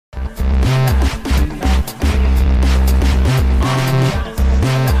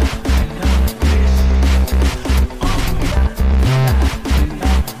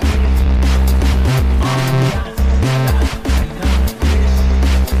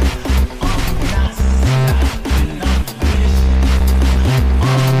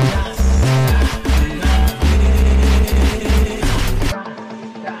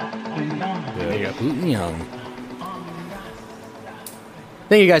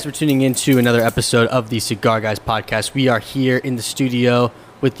Thank you guys for tuning in to another episode of the Cigar Guys podcast. We are here in the studio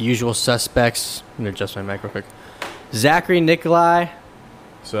with the usual suspects. I'm going to adjust my mic real quick. Zachary Nikolai.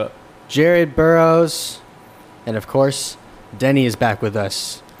 What's up? Jared Burrows. And of course, Denny is back with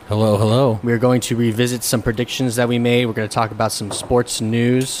us. Hello, hello. We're going to revisit some predictions that we made. We're going to talk about some sports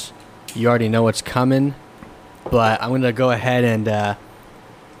news. You already know what's coming. But I'm going to go ahead and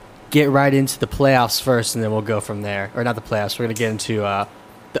get right into the playoffs first, and then we'll go from there. Or not the playoffs. We're going to get into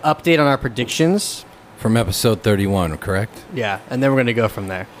the update on our predictions. From episode 31, correct? Yeah, and then we're going to go from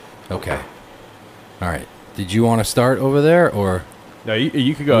there. Okay. All right. Did you want to start over there, or? No,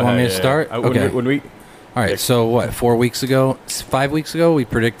 you could go ahead. Want me to start? Okay. When we All right, so what, 5 weeks ago, we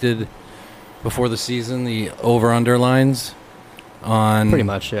predicted before the season the over-under lines on... Pretty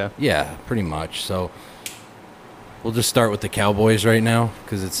much, yeah. Yeah, pretty much. So we'll just start with the Cowboys right now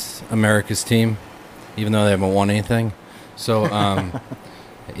because it's America's team, even though they haven't won anything. So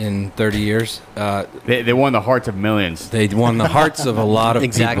in 30 years. they won the hearts of millions. They won the hearts of a lot of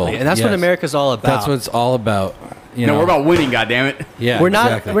Exactly, people. and that's what America's all about. That's what it's all about. You know, we're about winning, goddammit. Yeah, we're not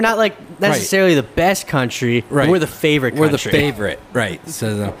exactly. we're not like necessarily the best country. Right. We're the favorite country. We're the favorite, right?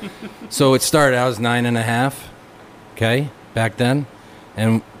 So it started out as 9.5. Okay, back then,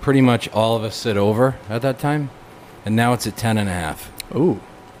 and pretty much all of us sit over at that time, and now it's at 10.5. Ooh,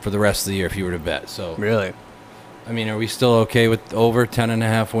 for the rest of the year if you were to bet. So really? I mean, are we still okay with over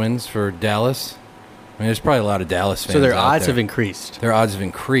 10.5 wins for Dallas? I mean, there's probably a lot of Dallas fans. So their out odds there. have increased. Their odds have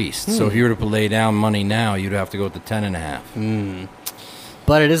increased. So if you were to lay down money now, you'd have to go with the 10.5.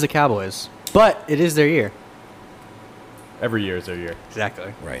 But it is the Cowboys. But it is their year. Every year is their year.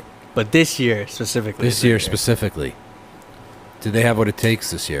 Exactly. Right. But this year specifically. This year specifically. Do they have what it takes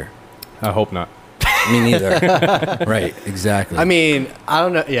this year? I hope not. Me neither. Right, exactly. I mean, I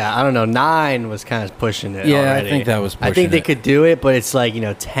don't know. Yeah, I don't know. 9 was kind of pushing it. Yeah, already. I think that was I think pushing they it. could do it, but it's like,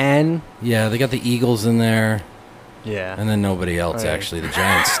 10. Yeah, they got the Eagles in there, Yeah. and then nobody else, Right. actually. The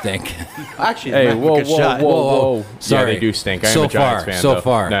Giants stink. Actually, Hey, that's a good shot. Whoa. Sorry. Yeah, they do stink. I am So a Giants far, fan, so though.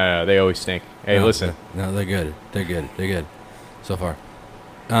 far. No, they always stink. Hey, No, listen. No, they're good. They're good. So far.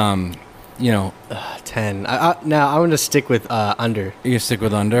 10. Now, I'm going to stick with under. You gonna stick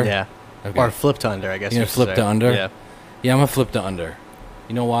with under? Yeah. Okay. Or flip to under, I guess. You're you gonna should flip say. to under? Yeah. Yeah, I'm gonna flip to under.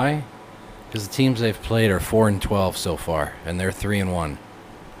 You know why? Because the teams they've played are 4-12 so far, and they're 3-1.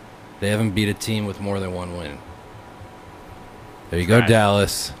 They haven't beat a team with more than one win. There you go, Right.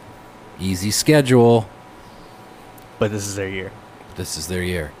 Dallas. Easy schedule. But this is their year. This is their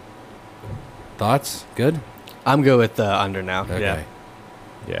year. Thoughts? Good? I'm good with under now. Okay. Yeah.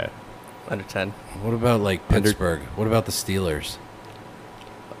 Yeah. Under 10. What about, like, Pittsburgh? What about the Steelers?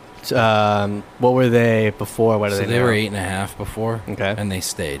 What were they before? What are So they they now? were 8.5 before, Okay. and they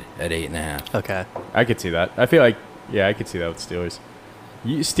stayed at 8.5. Okay. I could see that. I feel like, I could see that with Steelers.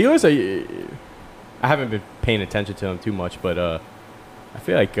 Steelers, I haven't been paying attention to them too much, but I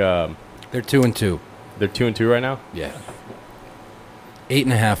feel like They're 2-2. they're 2-2 right now. Yeah.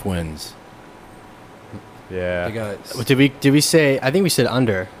 8.5 wins. Yeah. They got Did we say? I think we said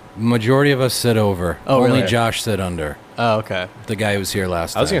under. majority of us said over. Oh, Only really? Josh said under. Oh, okay. The guy who was here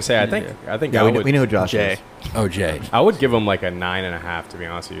last time. I was gonna say, I think Yeah, I we, would. we know who Josh Jay. is. Oh, Jay. I would give them like a 9.5. To be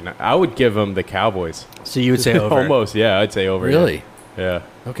honest with you, I would give them the Cowboys. So you would say over. Almost, yeah. I'd say over. Really? Yeah.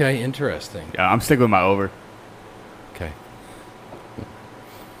 Okay, interesting. Yeah, I'm sticking with my over. Okay.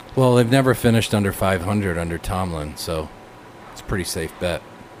 Well, they've never finished under 500 under Tomlin, so it's a pretty safe bet.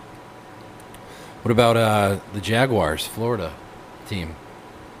 What about the Jaguars, Florida team?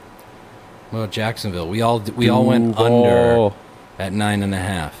 What about Jacksonville? We all went under at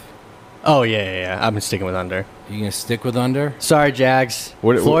 9.5. Oh yeah. I'm sticking with under. You gonna stick with under? Sorry, Jags.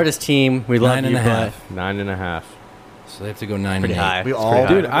 What- Florida's team. We love you, 9.5. but 9.5. So they have to go 9 pretty and 8. high. We It's all- pretty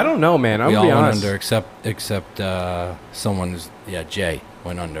high. Dude, I don't know, man. I'm We gonna all be went honest. under except someone's. Yeah, Jay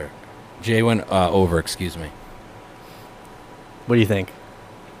went under. Jay went over. Excuse me. What do you think?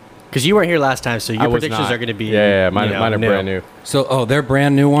 Because you weren't here last time, so I your was predictions not. are going to be Mine are brand new. So their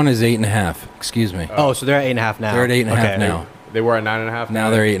brand new one is 8.5. Excuse me. Oh, so they're at 8.5 now. They're at 8.5 Okay. now. They were at 9.5. Now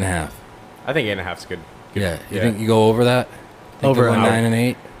they're 8.5. I think 8.5 is good. Yeah. You think you go over that? Think Over they win and 9 and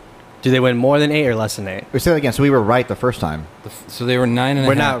 8. Do they win more than 8 or less than 8? We said it again, so we were right the first time. So they were 9.5.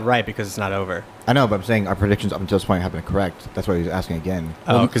 We're not right because it's not over. I know, but I'm saying our predictions up until this point have been correct. That's why he's asking again.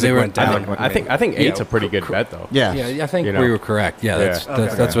 Oh, because they they were- went I down. think, I think Yeah, 8's a pretty good bet, though. Yeah. Yeah, I think You know. we were correct. Yeah, that's Yeah.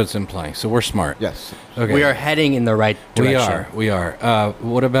 that's, Okay. that's what's implying. So we're smart. Yes. Okay. We are heading in the right direction. We are.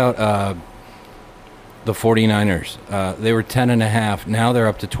 What about the 49ers? They were 10.5. Now they're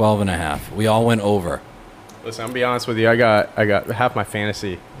up to 12.5. We all went over. Listen, I'm gonna be honest with you. I got half my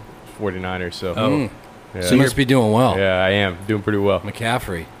fantasy 49ers. So Oh. Yeah. So you must be doing well. Yeah, I am doing pretty well.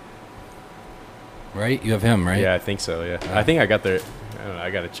 McCaffrey. Right? You have him, right? Yeah, I think so. Yeah, I think I got the. I don't know. I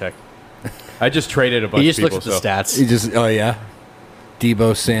got to check. I just traded a bunch He of just people. looks at the stats. You just, oh, yeah.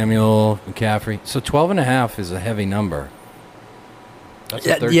 Debo Samuel, McCaffrey. So 12.5 is a heavy number. That's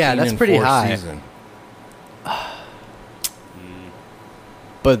Yeah, a 13 yeah, that's and pretty 4 high. season.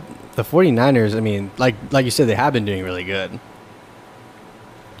 But the 49ers, I mean, like you said, they have been doing really good.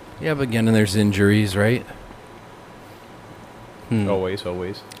 Yeah, but again, there's injuries, right? Always.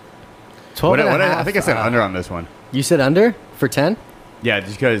 12 What, and a what, I half, think I said under on this one. You said under for 10? Yeah,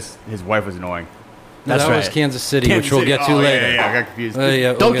 just because his wife was annoying. No, That's that was right. Kansas City, Kansas which we'll City. get to Oh, later. Yeah, I got confused.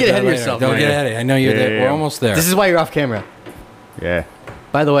 Yeah, Don't we'll get that ahead of later. yourself, Don't man. get ahead of it. I know you're there. Yeah. We're almost there. This is why you're off camera. Yeah.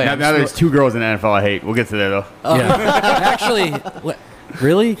 By the way, Now, there's 2 girls in the NFL I hate. We'll get to that though. Yeah. Actually,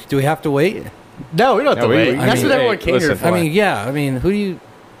 really? Do we have to wait? no, we don't have to No, wait. I That's mean, what everyone hey, came here listen, for. I mean, yeah. I mean, who do you...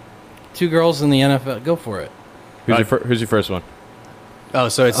 2 girls in the NFL. Go for it. Who's your first one? oh,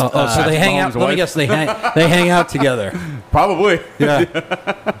 so it's So they hang out. Mahomes' Let me wife. guess. They hang out together. Probably. Yeah,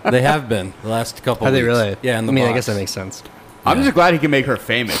 they have been the last couple. are they weeks. really? Yeah, in the I mean, I box. guess that makes sense. I'm just glad he can make her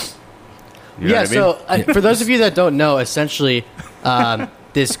famous. You know Yeah, what I mean? so for those of you that don't know, essentially,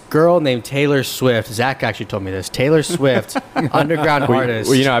 this girl named Taylor Swift, Zach actually told me this, Taylor Swift, underground artist.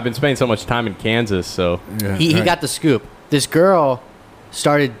 Well, you know, I've been spending so much time in Kansas, so Yeah, he right. got the scoop. This girl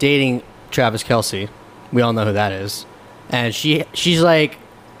started dating Travis Kelce. We all know who that is. And she's like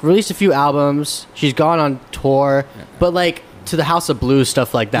released a few albums. She's gone on tour, but like to the House of Blues,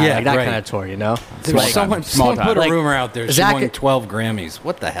 stuff like that. Yeah, like that right. kind of tour, you know? Dude, Like, someone Small put a time. rumor out there. She Zach- won 12 Grammys.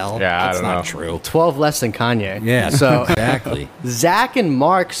 What the hell? Yeah, I That's don't not know. true. 12 less than Kanye. Yeah. So exactly. Zach and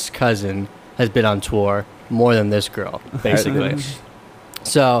Mark's cousin has been on tour more than this girl, basically.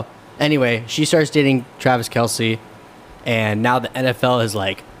 So anyway, she starts dating Travis Kelce, and now the NFL is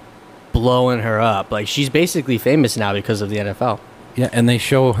like blowing her up. Like she's basically famous now because of the NFL. Yeah, and they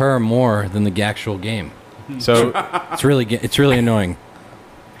show her more than the actual game. so It's really annoying.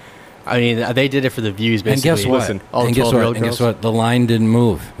 I mean, they did it for the views, And basically. guess what? Listen, all and guess 12 what? real And guess girls. what? The line didn't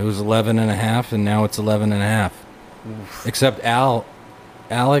move. It was 11 and a half, and now it's 11 and a half. Except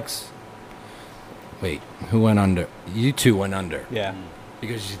Alex. Wait, who went under? You two went under Yeah.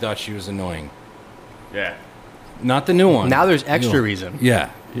 because you thought she was annoying. Yeah. Not the new one. Now there's extra You- reason. Yeah.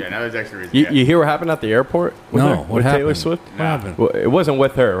 Yeah, now there's extra reason. you, yeah. you hear what happened at the airport? With No, her? what with happened? Taylor Swift? What happened? Well, it wasn't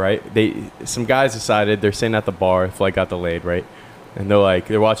with her, right? Some guys decided they're sitting at the bar. Flight got delayed, right? And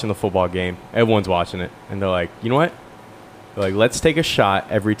they're watching the football game. Everyone's watching it, and they're like, you know what? They're like, let's take a shot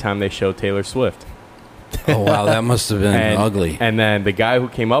every time they show Taylor Swift. Oh wow, that must have been And, ugly. And then the guy who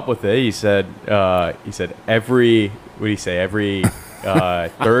came up with it, he said every what do you say? Every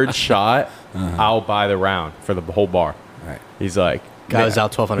third shot, I'll buy the round for the whole bar. Right. He's like, Guy was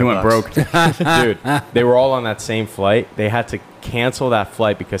out He $1,200. went broke. dude, they were all on that same flight. They had to cancel that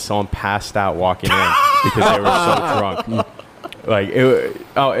flight because someone passed out walking in because they were so drunk. Like,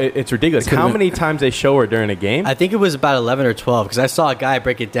 it's ridiculous. How many times they show her during a game? I think it was about 11 or 12 because I saw a guy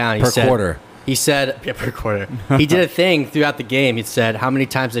break it down. He Per said, quarter. He said, yeah, per quarter. He did a thing throughout the game. He said how many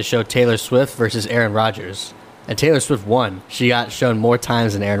times they showed Taylor Swift versus Aaron Rodgers. And Taylor Swift won. She got shown more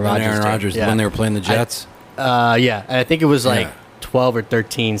times than Aaron And Rodgers. Aaron did. Rodgers Yeah. when they were playing the Jets. Yeah. And I think it was like Yeah. 12 or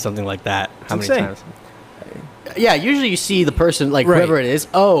 13, something like that. How many insane. times? Yeah, usually you see the person, like Right. whoever it is.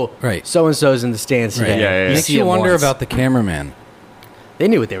 Oh, Right. so-and-so's in the stands Right. today. Yeah, yeah, yeah. You Makes see you him wonder once. about the cameraman. They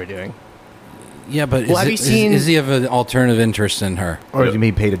knew what they were doing. Yeah, but Well, have you seen- is he of an alternative interest in her? Or do you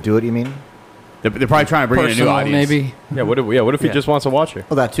mean pay to do it, you mean? They're probably trying to bring in a new Personal, audience. maybe. yeah. What if he Yeah. just wants to watch her?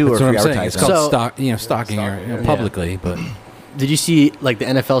 Well, that too, That's or what I'm free saying. It's advertising. called So- stalking her Stalking, yeah. publicly, but Did you see like the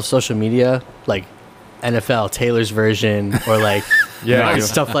NFL social media, like NFL Taylor's version, or like Yeah, I do.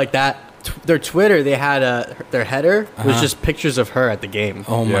 stuff like that? Their Twitter, they had their header was Uh-huh. just pictures of her at the game.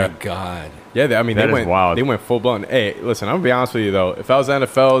 oh my Yeah. god. Yeah, they That is went wild. They went full blown. Hey, listen, I'm gonna be honest with you though. If I was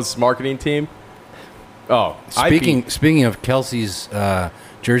NFL's marketing team, Speaking of Kelsey's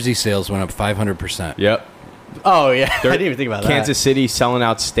jersey sales went up 500%. Yep. Oh yeah, I They're- didn't even think about Kansas City selling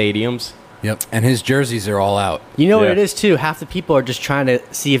out stadiums. Yep. And his jerseys are all out. that. You know what Yeah. it is too. Half the people are just trying to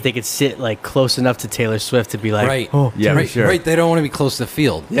see if they could sit like close enough to Taylor Swift to be like, Right. oh, Yeah, right, for sure. right. They don't want to be close to the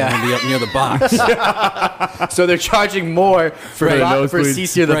field. They Yeah. want to be up near the box. So they're charging more for Right, for nosebleeds.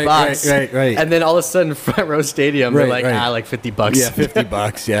 seats near the Right, box, right. And then all of a sudden, front row stadium, they're Right, like, right. like $50. yeah,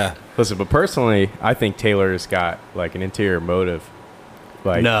 $50. Yeah. Listen, but personally, I think Taylor's got like an interior motive.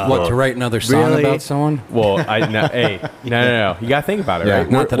 Like No. What, to write another song Really? about someone? Well, hey, no. You gotta think about it, Yeah,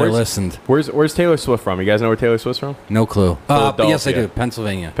 right? not that I Where's- listened. Where's Taylor Swift from? You guys know where Taylor Swift's from? No clue. Yes, I Philadelphia. do.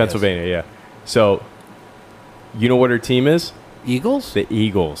 Pennsylvania. Pennsylvania, yeah. So, you know what her team is? Eagles? The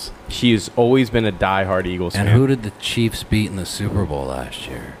Eagles. She's always been a diehard Eagles And fan. who did the Chiefs beat in the Super Bowl last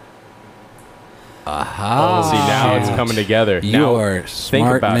year? Aha. See, now it's coming together. You now, are a think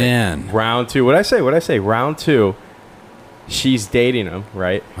smart about man. It. Round 2. What'd I say? Round 2. She's dating him,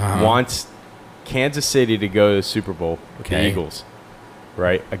 right? Uh-huh. Wants Kansas City to go to the Super Bowl with the Okay. Eagles,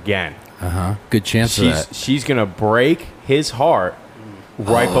 right? Again. Uh-huh. Good chance of that. She's going to break his heart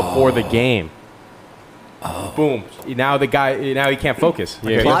right before the game. Oh. Boom. Now the guy, now he can't focus.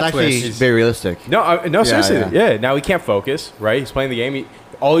 Okay, Yeah. that's actually twist. very realistic. No, seriously. yeah. Yeah, now he can't focus, right? He's playing the game.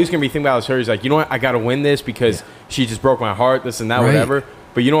 All he's going to be thinking about is her. He's like, you know what? I got to win this because she just broke my heart, this and that, Right. whatever.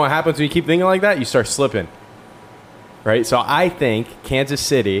 But you know what happens when you keep thinking like that? You start slipping, right? So I think Kansas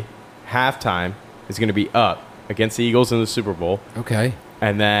City, halftime, is going to be up against the Eagles in the Super Bowl. Okay.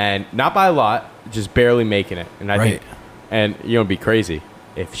 And then, not by a lot, just barely making it. And I think, and you know, it'd be crazy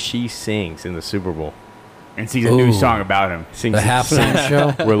if she sings in the Super Bowl. And sings a new Ooh. song about him. Sings The halftime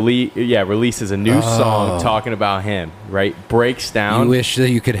show? releases a new song talking about him, right? Breaks down. You wish that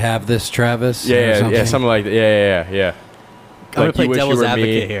you could have this, Travis? or yeah, something? something like that. Yeah. I'm going Like, to play you wish you devil's were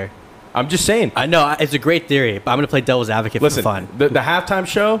advocate me. here. I'm just saying. I know, it's a great theory, but I'm going to play devil's advocate Listen, for fun. the halftime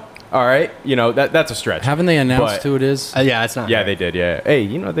show, all right, you know, that's a stretch. Haven't they announced But- who it is? Yeah, it's not. Yeah, her. they did, yeah. Hey,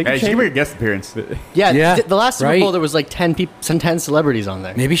 you know, they can Hey, she change can it. make a guest appearance. Yeah, Yeah, the last Super right. Bowl, there was like 10 celebrities on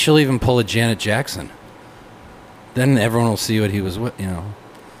there. Maybe she'll even pull a Janet Jackson. Then everyone will see what he was with, you know. All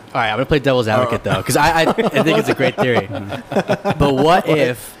right, I'm going to play devil's advocate, though, because I think it's a great theory. But what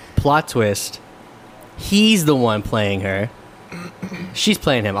if, plot twist, he's the one playing her? She's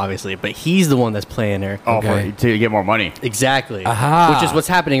playing him, obviously, but he's the one that's playing her. Oh, Okay. to get more money. Exactly. Aha. Which is what's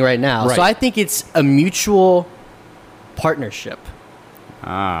happening right now. Right. So I think it's a mutual partnership.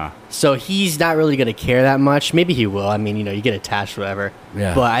 Ah. So he's not really going to care that much. Maybe he will. I mean, you know, you get attached, whatever.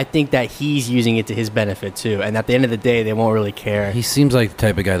 Yeah. But I think that he's using it to his benefit, too. And at the end of the day, they won't really care. He seems like the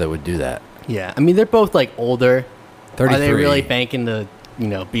type of guy that would do that. Yeah. I mean, they're both, like, older. 33. Are they really banking to, you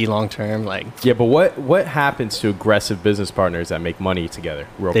know, be long-term? Like, Yeah, but what happens to aggressive business partners that make money together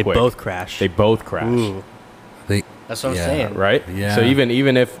real they quick? both crash. They both crash. Ooh. They- That's what I'm yeah, saying. Right? Yeah. So even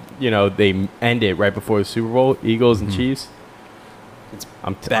if, you know, they end it right before the Super Bowl, Eagles and Chiefs,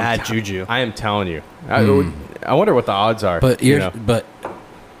 I'm Bad juju. I am telling you. Mm. I wonder what the odds are. But you you're, know? but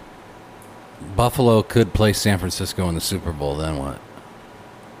Buffalo could play San Francisco in the Super Bowl. Then what?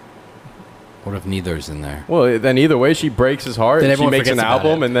 What if neither's in there? Well, then either way, she breaks his heart. Then And she everyone makes an forgets about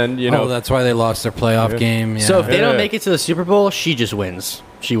album, it. and then, you know. Oh, that's why they lost their playoff Yeah. game. Yeah. So if they don't Yeah. make it to the Super Bowl, she just wins.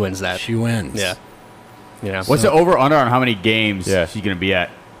 She wins that. she wins. Yeah. Yeah. What's the over-under on how many games Yeah. she's going to be at?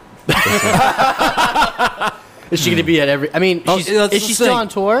 Is she going to be at every? I mean, Oh, she's, that's is the she still thing. on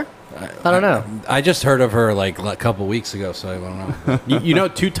tour? I don't know. I just heard of her like a couple weeks ago, so I don't know. you know,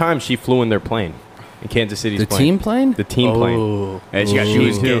 2 times she flew in their plane in Kansas City's The plane. team plane? The team plane. Oh. And she got Ooh.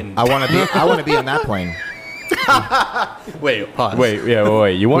 shoes, too. Getting- I want to be. I want to be on that plane. Wait, pause. Wait.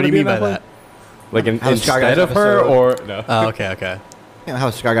 You What want do to you be mean in by plane? that? Like How Cigar instead Guy's of her, episode. or no? Oh, okay. You know, how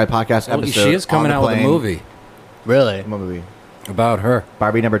Cigar Guy podcast Oh, episode. she is coming on out the with a plane. movie Really? What movie? about her.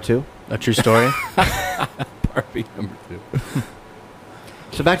 Barbie #2. A true story? Barbie number 2.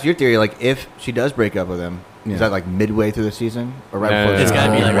 So back to your theory, like if she does break up with him, Yeah. is that like midway through the season or right No, before? no, It's no,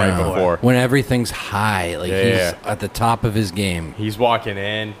 gotta no, be like right right before. When everything's high, like Yeah. he's at the top of his game. He's walking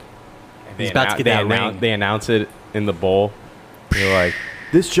in. And He's about to get that ring. They announce it in the bowl. They're like,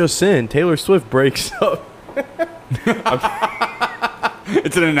 "This just in: Taylor Swift breaks up."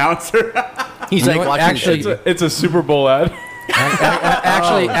 It's an announcer. He's You like know what? watching. Actually- It's a Super Bowl ad.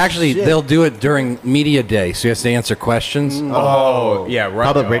 Actually, shit. they'll do it during media day, so he has to answer questions. Oh, yeah, right.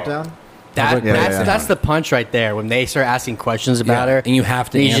 Public Oh. breakdown. that, Yeah, that's yeah. that's the punch right there when they start asking questions about Yeah, her, and you have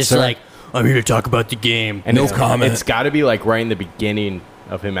to and he's answer. just like, "I'm here to talk about the game." And No it's, comment. It's got to be like right in the beginning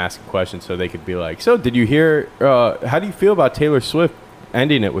of him asking questions, so they could be like, "So, did you hear? How do you feel about Taylor Swift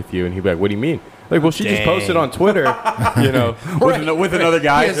ending it with you?" And he'd be like, "What do you mean?" Like, well, she just Dang. posted on Twitter, you know. with another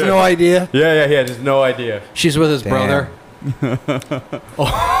guy. he has no idea. Yeah, just no idea. She's with his Damn. brother.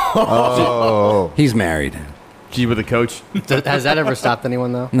 Oh, He's married. She's with a coach. Has that ever stopped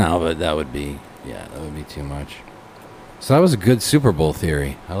anyone though? No, but that would be too much. So that was a good Super Bowl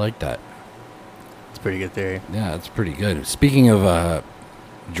theory. I like that. It's a pretty good theory. Yeah, it's pretty good. Speaking of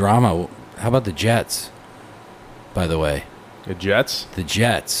drama, how about the Jets? By the way, The Jets. the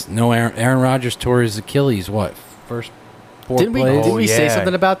Jets. No, Aaron Rodgers tore his Achilles. What, first 4 Didn't we? plays? Didn't we say yeah.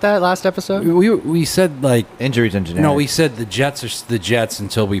 something about that last episode? We said like injuries engineering. no. We said the Jets are the Jets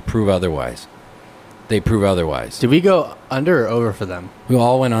until we prove otherwise. They prove otherwise. Did we go under or over for them? We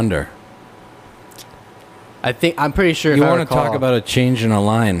all went under. I think I'm pretty sure. You if I want to recall- talk about a change in a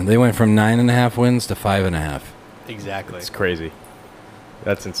line? They went from 9.5 wins to 5.5. Exactly. It's crazy.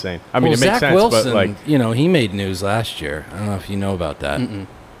 That's insane. I mean, well, it makes Zach sense, Wilson, but like, he made news last year. I don't know if you know about that.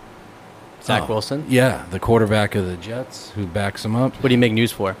 Zach Oh, Wilson? Yeah, the quarterback of the Jets who backs him up. What do you make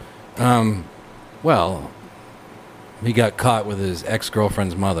news for? Well, he got caught with his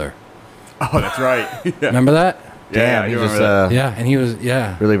ex-girlfriend's mother. Oh, that's right. Yeah. Remember that? Yeah, I he do was remember that. Yeah, and he was,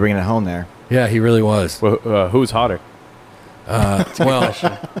 really bringing it home there. yeah, he really was. well, who's hotter? Well,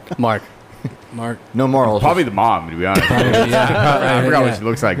 Mark. Mark, No morals. Probably the mom, to be honest. I forgot what she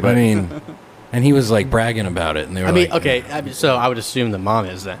looks like, but I mean, and he was like bragging about it, and they were I mean, like, okay, so I would assume the mom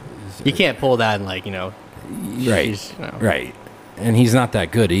is then. You can't pull that and like, right, she's, right, and he's not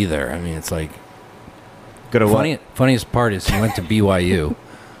that good either. I mean, it's like Good at what? funniest part is he went to BYU,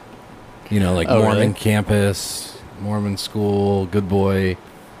 like Oh, Mormon really? campus, Mormon school, good boy.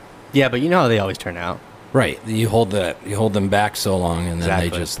 Yeah, but you know how they always turn out. Right, you hold them back so long, and then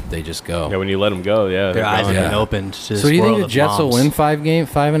Exactly. they just go. Yeah, when you let them go, yeah. Their they're eyes gone. have been Yeah. opened to this So do you think world the of Jets will moms. win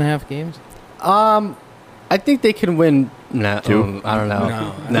 5.5 games? I think they can win. No, Two? I don't know.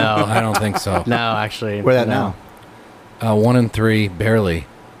 No, No, I don't think so. no, actually. Where that no. now? 1-3, barely.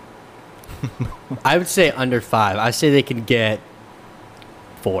 I would say under 5. I say they can get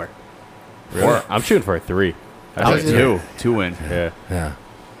 4. Really? I'm shooting for a 3. I was think gonna- two wins. Yeah. Yeah.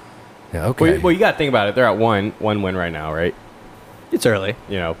 Yeah. Okay. Well, you got to think about it. They're at one win right now, right? It's early.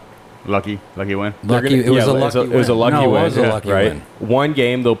 Lucky win. They're lucky. gonna- it was yeah, a lucky. It was a lucky no, win. It was a yeah, lucky right? win. One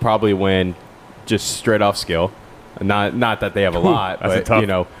game they'll probably win, just straight off skill. Not that they have a lot, That's a but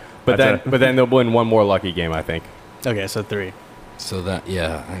tough- But that's then they'll win one more lucky game, I think. Okay, so 3. So that,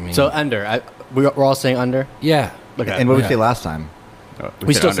 yeah. I mean, So under. We're all saying under? yeah. Okay. And what did Yeah. we say last time?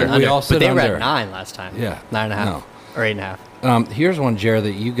 we still said We under. all But said they were under. at 9 last time. Yeah. 9.5. No. Or 8.5. Here's one, Jared,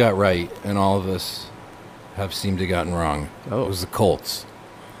 that you got right, and all of us have seemed to gotten wrong. Oh. It was the Colts.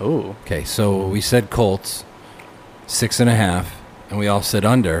 Ooh. Okay, so we said Colts 6.5, and we all said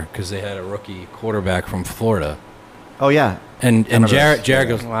under because they had a rookie quarterback from Florida. Oh, yeah. And remember Jared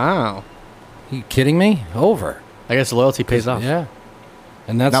this. goes, Wow. you kidding me? Over. I guess loyalty pays off. Yeah.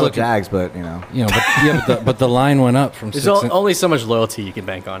 And that's Not with looking, Jags, but, but the line went up from There's 6. only so much loyalty you can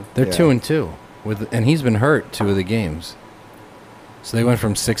bank on. They're Yeah. 2-2 and he's been hurt 2 of the games. So they went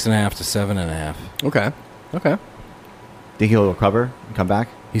from 6.5 to 7.5. Okay. think he'll recover and come back?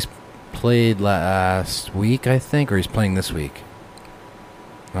 He's played last week, I think, or he's playing this week.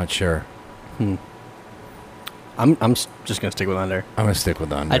 Not sure. I'm just gonna stick with under. I'm gonna stick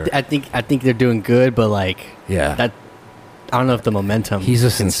with under. I think they're doing good, but like yeah, that, I don't know if the momentum. he's a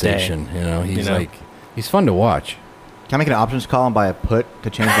can stay. sensation. He's You know? like he's fun to watch. Can I make an options call and buy a put to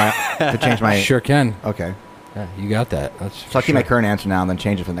change my Sure can. Okay. Yeah, you got that. That's So I'll keep my current answer now and then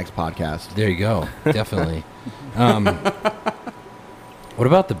change it for the next podcast. There you go. Definitely. What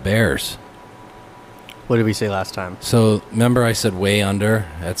about the Bears? What did we say last time? So remember I said way under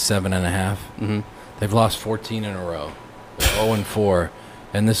at 7.5. Mm-hmm. They've lost 14 in a row. They're 0-4,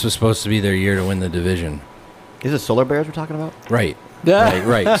 and this was supposed to be their year to win the division. Is it Solar Bears we're talking about? Right.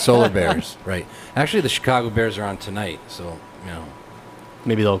 Right. Solar Bears. Right. Actually, the Chicago Bears are on tonight, so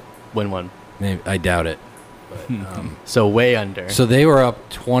Maybe they'll win one. maybe I doubt it. But, So way under. so they were up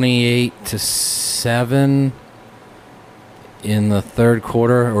 28-7 in the third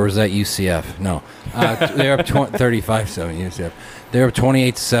quarter, or was that UCF? No, they're up 35-7 UCF. They're up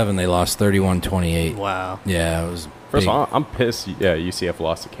 28-7. They lost 31-28. Wow. Yeah, it was. First big. of all, I'm pissed. Yeah, UCF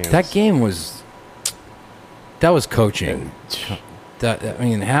lost to Kansas. That game was. That was coaching.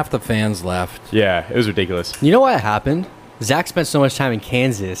 Half the fans left. Yeah, it was ridiculous. You know what happened? Zach spent so much time in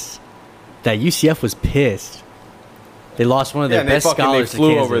Kansas that UCF was pissed. They lost one of their best scholars They flew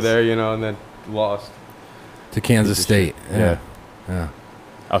to Kansas. over there, and then lost. To Kansas State. Yeah. Yeah.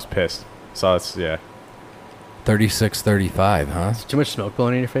 I was pissed. So it's 36-35, huh? Too much smoke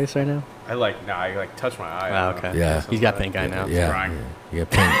blowing in your face right now? I touched my eye. Wow, okay. Yeah. He's got pink eye now. Yeah. crying. You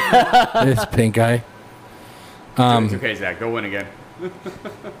got pink. It's pink eye. It's okay, Zach. Go win again.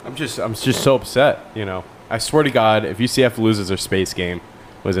 I'm just so upset. I swear to God, if UCF loses their space game,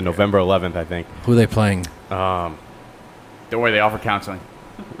 was it November 11th? I think. Who are they playing? Don't worry, they offer counseling.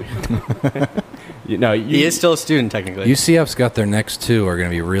 He is still a student, technically. UCF's got their next 2 are going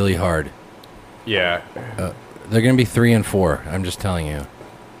to be really hard. Yeah. They're going to be 3-4. I'm just telling you.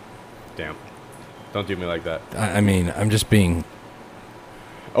 Damn. Don't do me like that. I'm just being.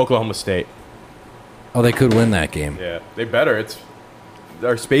 Oklahoma State. Oh, they could win that game. Yeah, they better.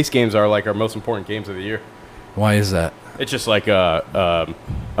 Our space games are like our most important games of the year. Why is that? It's just like a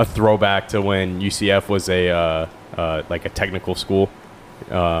throwback to when UCF was a technical school.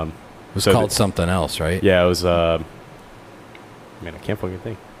 It was called something else, right? Yeah, it was. Man, I can't fucking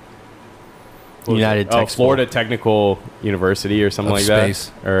think. what was United it? Tech School. Florida Technical University or something Of like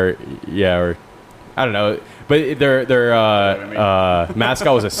space. that. Or I don't know. But their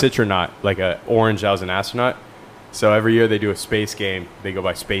mascot was a citronaut, like a orange that was an astronaut. So every year they do a space game. They go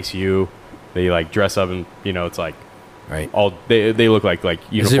by Space U. They like dress up and it's like Right. all they look like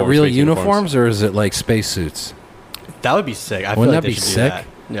uniforms. Is it real space uniforms or is it like spacesuits? That would be sick. I Wouldn't feel like that they be should sick?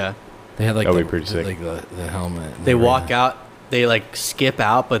 do that. Yeah. They had like That would be pretty sick. like the helmet. and They everything. walk out. They like skip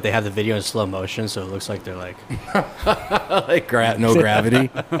out, but they have the video in slow motion, so it looks like they're like. like no gravity.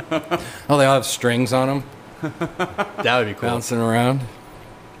 Oh, they all have strings on them That would be cool. bouncing around.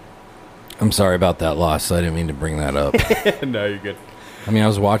 I'm sorry about that loss. I didn't mean to bring that up. No, you're good. I mean, I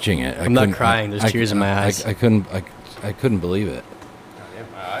was watching it. I'm not crying. There's tears in my eyes. I couldn't believe it.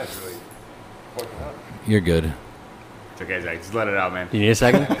 My eyes really fucking up. You're good. It's okay, Zach. Just let it out, man. You need a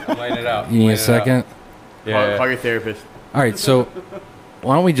second? I'm laying it out. You need a second? Yeah. Call your therapist. All right, so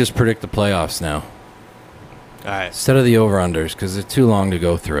why don't we just predict the playoffs now All right. instead of the over-unders because it's too long to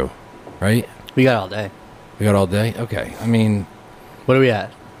go through, right? We got all day. We got all day. Okay. I mean, What are we at?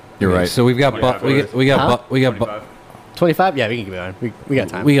 You're right. So we've got 25 Huh? we got 25. 25? Yeah, we can keep going. We got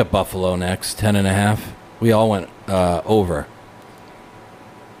time. we got Buffalo next, 10.5. We all went over.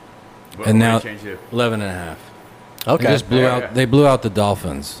 What And do now you change to? 11.5. Okay. They just blew Yeah, out. yeah. They blew out the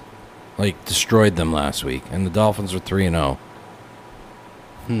Dolphins, like destroyed them last week, and the Dolphins are 3-0.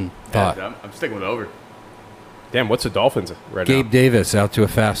 Thought Yeah, I'm sticking with over. Damn, what's the Dolphins right Gabe now? Davis out to a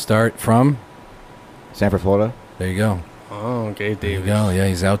fast start from. Sanford, Florida. There you go. Oh, okay, There you David. go. Yeah,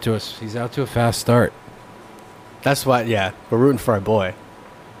 he's out to us. He's out to a fast start. That's why, yeah, we're rooting for our boy.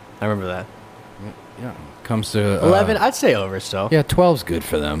 I remember that. Yeah, comes to 11, I'd say over still. Yeah, 12's good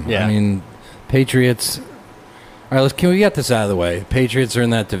for them. Yeah. I mean, Patriots. All right, can we get this out of the way? Patriots are in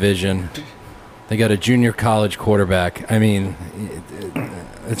that division. They got a junior college quarterback. I mean,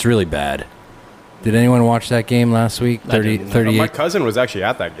 it's really bad. Did anyone watch that game last week? I didn't. 38. My cousin was actually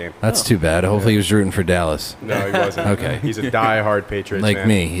at that game. That's too bad. Hopefully he was rooting for Dallas. No, he wasn't. Okay. He's a die-hard Patriots Like fan.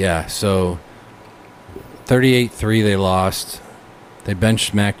 me, yeah. So 38-3 they lost. They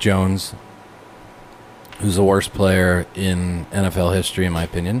benched Mac Jones, who's the worst player in NFL history, in my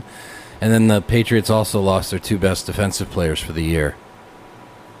opinion. And then the Patriots also lost their two best defensive players for the year.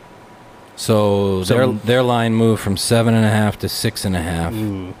 So their line moved from 7.5 to 6.5.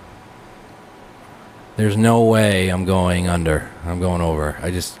 Ooh. There's no way I'm going under. I'm going over. I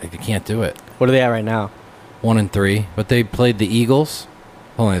can't do it. What are they at right now? 1-3, but they played the Eagles.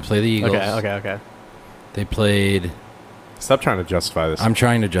 Hold on, they played the Eagles. Okay. They played. Stop trying to justify this. I'm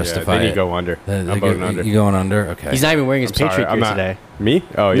trying to yeah, justify then it. you go under. They I'm voting under. You going under? Okay. He's not even wearing his I'm sorry, Patriot I'm gear not- today. Me?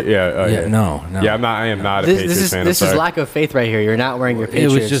 Oh, yeah. Oh, yeah, no. Yeah, I am not a Patriots fan. I'm This is sorry. lack of faith right here. You're not wearing your It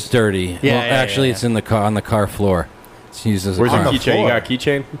Patriots. was just dirty. Yeah, Well, yeah, actually, yeah. it's in the car on the car floor. It's used as a Where's your car. keychain? You got a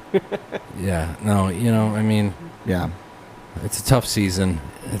keychain? Yeah. No. I mean, Yeah. it's a tough season.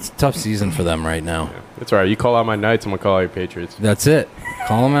 It's a tough season for them right now. Yeah. That's all right. You call out my Knights, I'm going to call out your Patriots. That's it.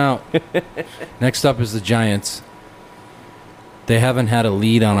 Call them out. Next up is the Giants. They haven't had a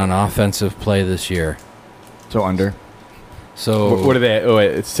lead on an offensive play this year. So under. So What are they at? Oh,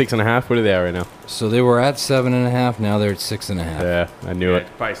 wait, it's 6.5? What are they at right now? So they were at 7.5. Now they're at 6.5. Yeah, I knew it.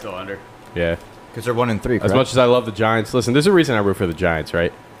 Probably still under. Yeah. Because they're 1-3. Correct? As much as I love the Giants, listen, there's a reason I root for the Giants,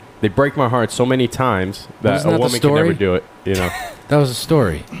 right? They break my heart so many times that Wasn't a that the woman can never story? do it, you know? That was a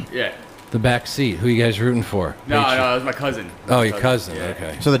story. Yeah. The back seat. Who you guys rooting for? No, Patriots. that was my cousin. Oh, your cousin. Yeah.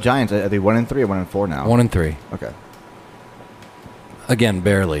 Okay. So the Giants, are they 1-3 or 1-4 now? 1-3. Okay. Again,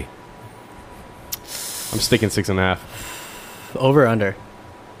 barely. I'm sticking 6.5. over or under.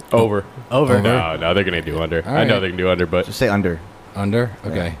 Over. Over. No, they're going to do under. All I know right. they can do under, but Just say under. Under?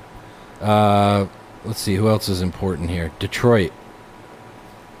 Okay. Let's see. Who else is important here? Detroit.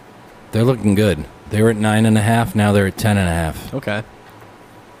 They're looking good. They were at 9.5. Now they're at 10.5. Okay.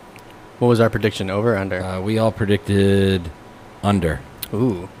 What was our prediction? Over or under? We all predicted under.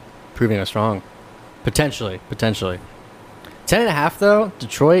 Ooh, proving us wrong. Potentially. 10.5 though.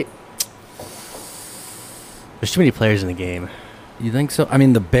 Detroit. There's too many players in the game. You think so? I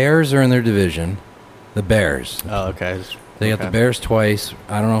mean, the Bears are in their division. The Bears. Oh, okay. They got the Bears twice.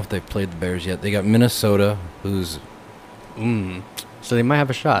 I don't know if they've played the Bears yet. They got Minnesota, who's So they might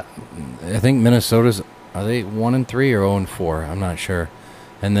have a shot. I think Minnesota's. Are they 1-3 or 0-4? I'm not sure.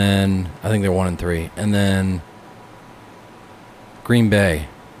 And then I think they're 1-3. And then Green Bay,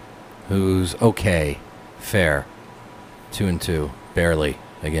 who's okay, fair, 2-2, barely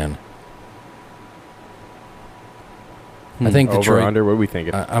again. I think over, Detroit. under, what are we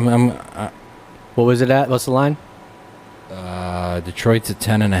thinking? What was it at? What's the line? Detroit's at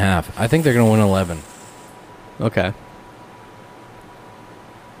 10.5. I think they're going to win 11. Okay.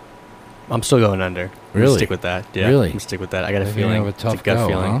 I'm still going under. I'm gonna Really? stick with that. Yeah. Really? I'm gonna stick with that. I got a Maybe you feeling. have a tough it's gut go,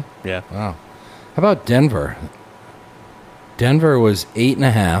 feeling. huh? Yeah. Wow. How about Denver? Denver was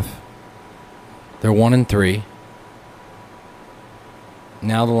 8.5. They're 1-3.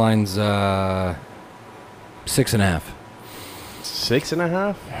 Now the line's 6.5.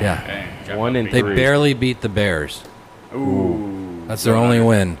 6.5. Yeah. Dang, 1 and They 3. barely beat the Bears. Ooh. That's their only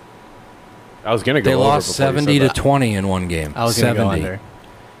win. I was gonna go. They over lost before you 70 said to that. 20 in one game. I was gonna go 70. under.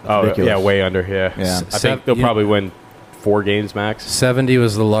 Oh ridiculous. yeah, way under. Yeah. Yeah. I think they'll You- probably win 4 games max. 70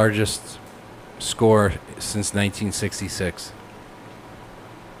 was the largest score since 1966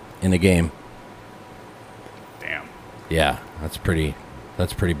 in a game. Damn. Yeah, that's pretty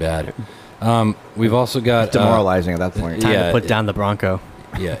bad. We've also got Demoralizing at that point. Time Yeah, to put down the Bronco.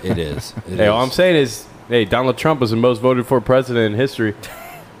 Yeah, it is. It Hey, all is. I'm saying is, hey, Donald Trump was the most voted for president in history.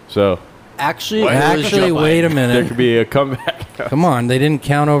 So Actually, What? it was Actually, Joe wait a Biden. there minute. could be a comeback. Come on, they didn't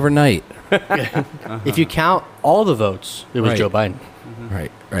count overnight. If you count all the votes, it was Right. Joe Biden.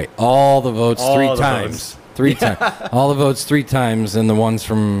 Right. All the votes All 3 the times. 3 times. All the votes 3 times, and the ones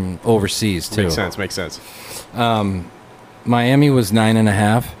from overseas too. Makes sense. Miami was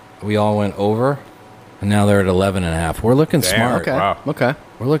 9.5. We all went over, and now they're at 11.5. We're looking Damn. smart. Okay. Wow. Okay.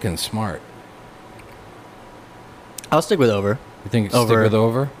 We're looking smart. I'll stick with over. You think it's Over. stick with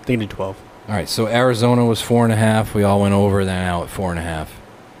over? I think do 12. All right. So Arizona was 4.5. We all went over. They're now at 4.5.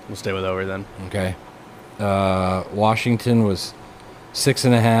 We'll stay with over then. Okay. Washington was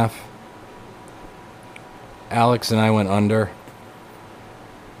 6.5. Alex and I went under.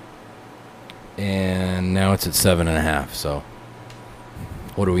 And now it's at 7.5. So,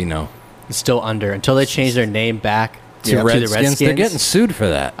 what do we know? It's still under until they change their name back to, To the Redskins, Redskins. they're getting sued for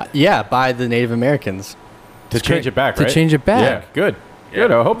that. Yeah, by the Native Americans. To change it back, To right? change it back. Yeah, good.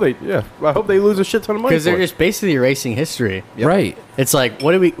 Good. I hope they. Yeah, I hope they lose a shit ton of money. Because they're for it. just basically erasing history. Right. It's like,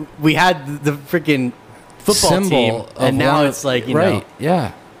 what do we had the freaking football Symbol team, of and now one- it's like, you right. know.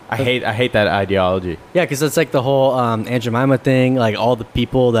 Yeah. I hate that ideology. Yeah, because it's like the whole Aunt Jemima thing, like all the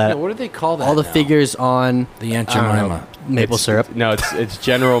people that, What do they call that? all the now? figures on The Aunt I don't know, Jemima. maple It's- syrup. No, it's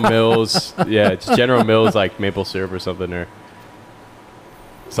General Mills. Yeah, it's General Mills like maple syrup or something or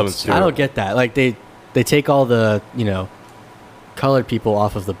something. Syrup. I don't get that. Like they take all the, you know, colored people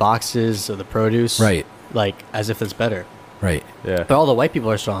off of the boxes of the produce, Right. Like as if it's better. Right. Yeah, But all the white people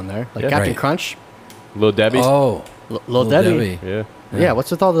are still on there, like Yeah. Captain Right. Crunch, Little Debbie. Oh. Little Debbie. Yeah, Yeah,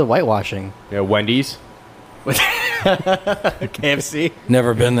 what's with all the whitewashing? yeah. Wendy's. KFC.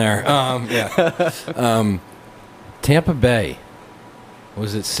 Never been there. Yeah. Tampa Bay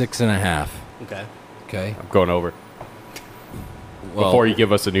was at 6.5. Okay. Okay. I'm going over. Well, Before you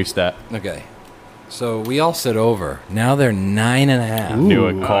give us a new stat, Okay. So we all said over. Now they're 9.5. knew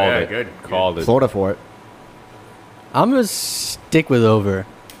it. Oh, Called yeah, it. good. Called it. Florida for it. I'm gonna stick with over.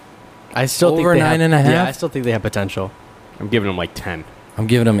 I still Over think they 9.5? have, Yeah, I still think they have potential. I'm giving them like 10. I'm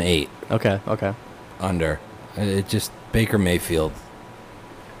giving them 8 Okay. Okay. under. It just Baker Mayfield.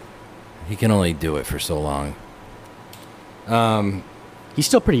 He can only do it for so long. He's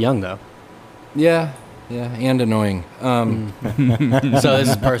still pretty young though. Yeah, and annoying. So this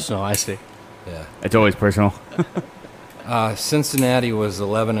is personal. I see. Yeah. It's always personal. Cincinnati was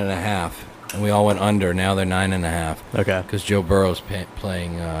 11.5, and we all went under. Now they're 9.5 Okay. because Joe Burrow's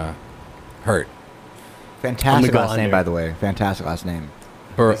playing hurt. Fantastic go last name, under. by the way. Fantastic last name.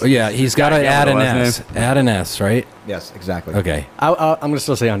 Yeah, he's got to Gotta add get an the last S. Add an S, right? Yes, exactly. Okay. I'm gonna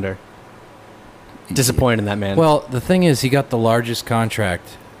still say under. Disappointed in that man. Well, the thing is, he got the largest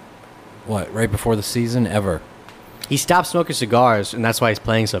contract. What? Right before the season ever? he stopped smoking cigars, and that's why he's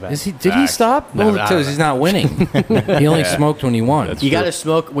playing so bad. Is he? Did he Facts. stop? No, Well, no, because no. he's not winning. He only Yeah. smoked when he won. That's You true. got to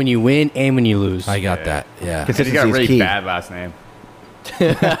smoke when you win and when you lose. I got that. Yeah. Cons- He's got a Consistency is really key. bad last name.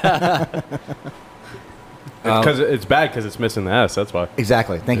 Because it's bad because it's missing the S. That's why.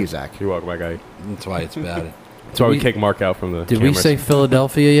 Exactly. Thank you, Zach. You're welcome, my guy. That's why it's bad. That's why we kick Mark out from the. Did we cameras. say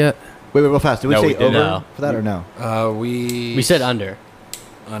Philadelphia yet? Wait, real fast. Did we No, say we didn't. over No. for that or no? We said under.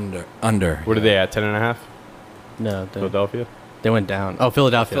 Under. What are they at? 10.5. No, Philadelphia. they went down. Oh,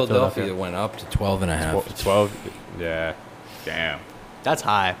 Philadelphia. Philadelphia went up to 12.5. 12. Yeah. Damn. That's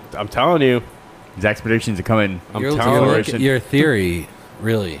high. I'm telling you. Zach's predictions are coming. I'm Your- telling your, you. your theory,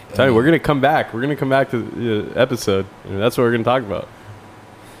 really. Tell you, we're gonna come back. We're gonna come back to the episode. And that's what we're gonna talk about.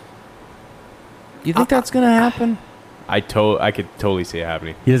 You think that's gonna happen? I could totally see it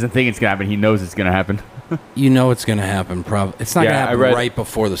happening. He doesn't think it's gonna happen. He knows it's gonna happen. You know it's gonna happen. Probably. It's not Yeah, gonna I happen read- right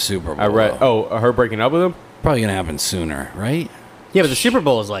before the Super Bowl. I read. though. Oh, her breaking up with him. Probably gonna happen sooner, right? Yeah, but the Super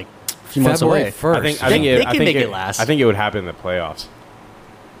Bowl is like a few months February away. 1st. I think. They- I think they it, I can think make it, it last. I think it would happen in the playoffs.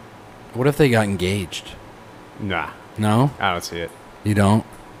 What if they got engaged? Nah, No, I don't see it. you don't.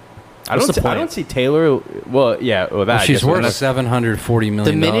 I What's don't. the point? I don't see Taylor. Well, yeah. Well, that I she's guess worth that's- $740 The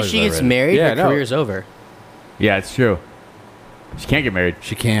million. minute she gets already. married, Yeah, her no. career's over. Yeah, it's true. She can't get married.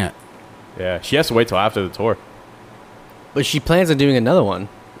 She can't. Yeah, she has to wait till after the tour. But she plans on doing another one.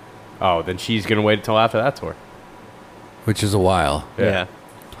 Oh, then she's gonna wait until after that tour. Which is a while. Yeah.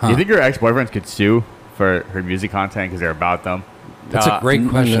 Huh. Do you think her ex-boyfriends could sue for her music content because they're about them? That's a great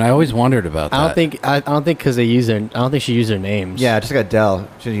question. I always wondered about that. I don't think because they use their. I don't think she used their names. Yeah, just like Adele.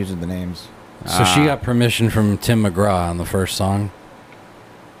 She's using the names. So she got permission from Tim McGraw on the first song.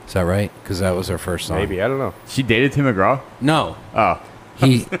 Is that right? Because that was her first song. Maybe I don't know. She dated Tim McGraw? No. Oh.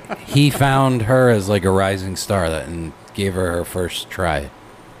 He found her as like a rising star and gave her her first try.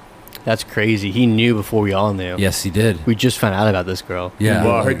 That's crazy. He knew before we all knew. Yes, he did. We just found out about this girl. Yeah.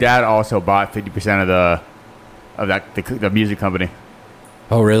 Well, her dad also bought 50% of the music company.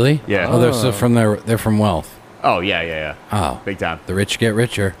 Oh, really? Yeah. Oh, they're from Wealth. Oh, yeah. Oh, Big time. the rich get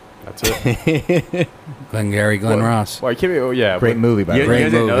richer. That's it. Glengarry Glen Ross. Well, I can't be, oh, yeah. Great but- movie, by the You- way. you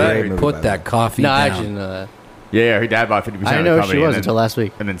guys didn't know that? Great movie, by Put the that way. coffee No, down. I actually didn't know that. Yeah, her dad bought 50% I of didn't the know company. she was and until last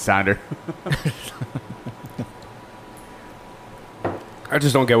week. And then signed her. I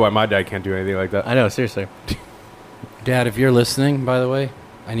just don't get why my dad can't do anything like that. I know, seriously. Dad, if you're listening, by the way,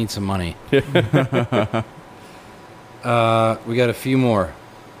 I need some money. We got a few more.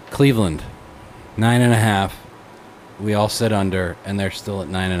 Cleveland, 9.5. We all said under, and they're still at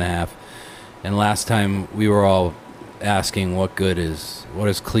 9.5. And last time we were all asking what has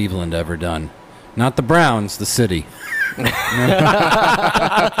Cleveland ever done? Not the Browns, the city. At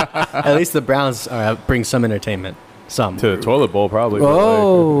least the Browns bring some entertainment. Some. To the toilet bowl, probably. but,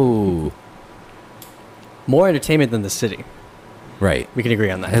 Oh, More entertainment than the city. right. We can agree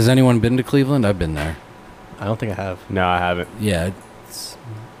on that. Has anyone been to Cleveland? I've been there. I don't think I have. no, I haven't. Yeah.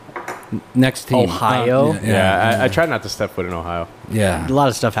 Next team. Ohio? Yeah, I try not to step foot in Ohio. Yeah. A lot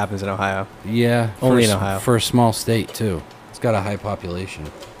of stuff happens in Ohio. Yeah. Only for in Ohio. For a small state, too. It's got a high population.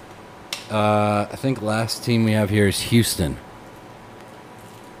 I think last team we have here is Houston.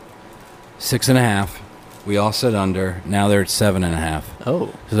 6.5. We all said under. Now they're at 7.5.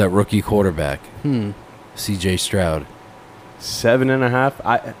 Oh. So that rookie quarterback, C.J. Stroud.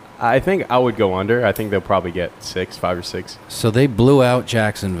 7.5. I think I would go under. I think they'll probably get 5 or 6. So they blew out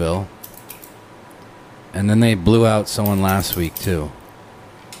Jacksonville. And then they blew out someone last week, too.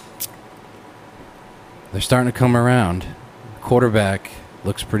 They're starting to come around. Quarterback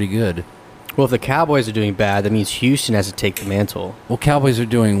looks pretty good. Well, if the Cowboys are doing bad, that means Houston has to take the mantle. Well, Cowboys are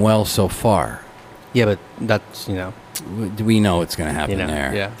doing well so far. Yeah, but that's, We know it's going to happen you know.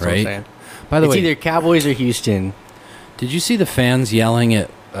 there, Yeah, that's what I'm right? saying. By the It's way, either Cowboys or Houston. did you see the fans yelling at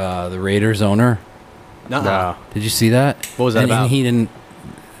the Raiders owner? Nuh-uh. No. Did you see that? What was that and about? he didn't.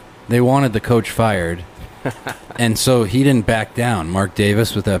 They wanted the coach fired, and so he didn't back down. Mark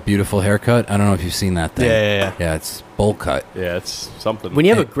Davis with that beautiful haircut. I don't know if you've seen that thing. Yeah. Yeah, it's bowl cut. Yeah, it's something. When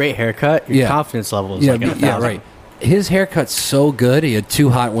you have a great haircut, your Yeah. confidence level is Yeah, like a yeah, 1,000. right. His haircut's so good. He had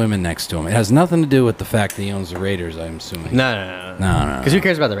 2 hot women next to him. It has nothing to do with the fact that he owns the Raiders. I'm assuming. No. No. Because who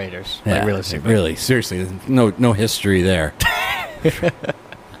cares about the Raiders? Yeah, Like, realistically. really, seriously, there's no history there.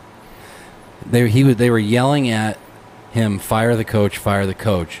 They were yelling at him, fire the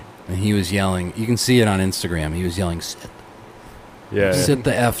coach, and he was yelling. You can see it on Instagram. He was yelling, yeah. sit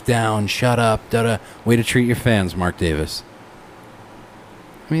the f down, shut up, da. Way to treat your fans, Mark Davis.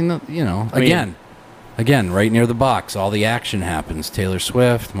 I mean, again, right near the box, all the action happens. Taylor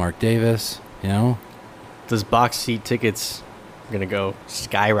Swift, Mark Davis, Those box seat tickets are going to go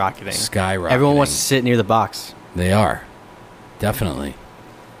skyrocketing. skyrocketing. Everyone wants to sit near the box. They are. Definitely.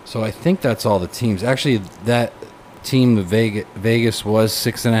 So I think that's all the teams. Actually, that team, the Vegas was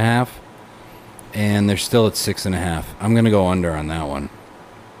 6.5, and they're still at 6.5. I'm going to go under on that one.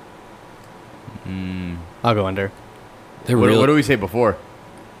 I'll go under. They're What really. did we say before?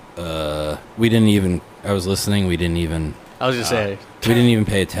 We didn't even. I was listening. We didn't even. I was going to say. We didn't even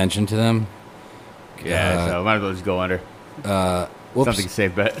pay attention to them. Yeah, so might as well just go under. Whoops. Something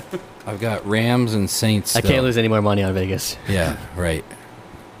safe bet. I've got Rams and Saints. I Still. can't lose any more money on Vegas. Yeah, right.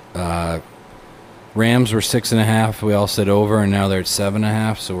 Rams were 6.5. We all said over, and now they're at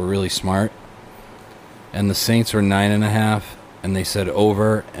 7.5. So we're really smart. And the Saints were 9.5, and they said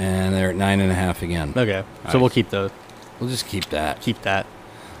over, and they're at 9.5 again. Okay. Nice. So we'll keep those. We'll just keep that. Keep that.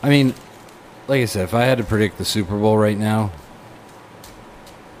 I mean, like I said, if I had to predict the Super Bowl right now,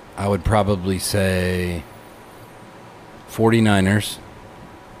 I would probably say 49ers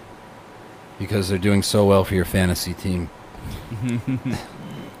because they're doing so well for your fantasy team.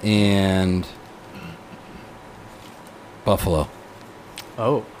 And Buffalo.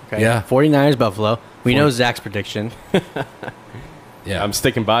 Oh, okay. Yeah. 49ers, Buffalo. We know Zach's prediction. Yeah. I'm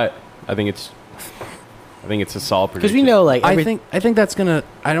sticking by it. I think it's a solid Because prediction. we know, like, I think that's gonna.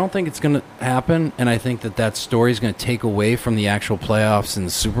 I don't think it's gonna happen, and I think that story is gonna take away from the actual playoffs and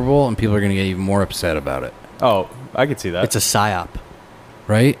the Super Bowl, and people are gonna get even more upset about it. Oh, I could see that. it's a psyop.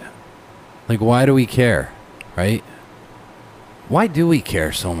 Right? Like, why do we care? Right? Why do we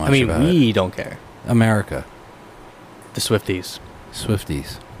care so much I mean, about we don't care. America? The Swifties.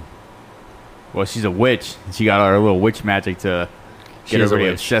 Swifties. Well, she's a witch. She got her little witch magic to She get is a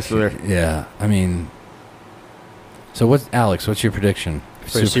everybody witch. obsessed with her. Yeah, I mean. So Alex? What's your prediction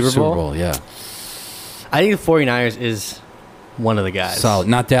For the Super Bowl? Yeah, I think the 49ers is one of the guys. solid.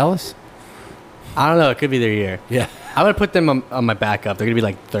 Not Dallas. I don't know. It could be their year. Yeah. I'm going to put them on my backup. They're going to be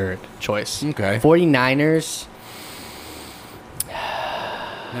like third choice. Okay. 49ers.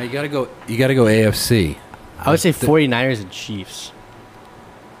 Now you gotta go. You gotta go AFC. I would say 49ers and Chiefs.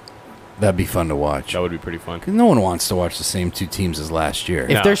 That'd be fun to watch. that would be pretty fun. 'Cause no one wants to watch the same two teams as last year. If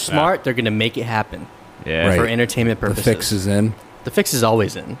No, they're no. smart, they're going to make it happen Yeah. Right. for entertainment the purposes. fix is in. The fix is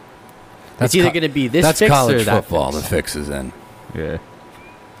always in. That's it's either co- going to be this That's fix college or that football. fix. The fix is in. Yeah.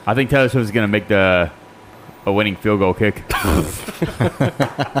 I think Taylor Swift is going to make a winning field goal kick.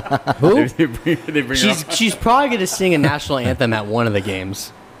 Who? they bring her up. She's probably going to sing a national anthem at one of the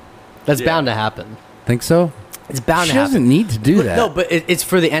games. That's Yeah. bound to happen. Think so? It's bound She to happen. doesn't need to do that. No, but it's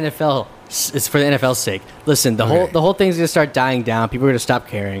for the NFL. It's for the NFL's sake. Listen, the whole thing's gonna start dying down. People are gonna stop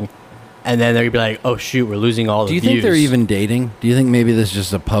caring, and then they're gonna be like, "Oh shoot, we're losing all the Do you views." think they're even dating? Do you think maybe this is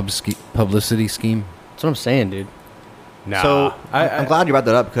just a publicity scheme? That's what I'm saying, dude. Nah. So I- I'm glad you brought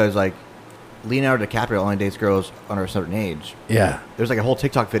that up because like Leonardo DiCaprio only dates girls under a certain age. Yeah. There's like a whole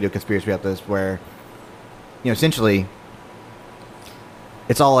TikTok video conspiracy about this where, essentially,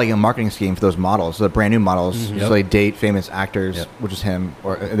 it's all like a marketing scheme for those models. So the brand new models, Mhm. so Yep. they date famous actors, Yep. which is him,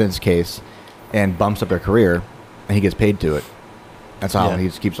 or in this case, and bumps up their career, and he gets paid to it. That's how Yeah. he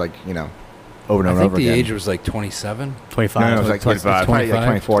just keeps over and over I and think over the again. age was like 27. 25. No, it was like 25. Probably like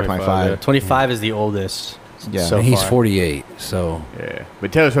 24, 25, 25. 25 is the oldest. Yeah. So and he's far. 48, so Yeah.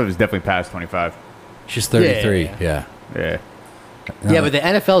 But Taylor Swift is definitely past 25. she's 33. Yeah. Yeah. Yeah. Yeah, but the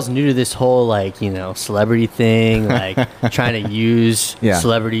NFL's new to this whole celebrity thing, like trying to use Yeah.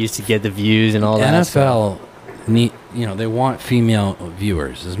 celebrities to get the views and all that. NFL need they want female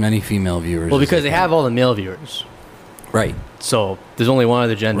viewers, as many female viewers. Well, as because they can. have all the male viewers, right. so there's only one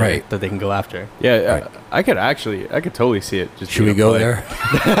other gender Right. that they can go after. yeah, Right. I could totally see it. Just Should we being a go play. there?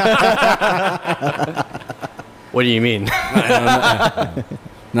 What do you mean?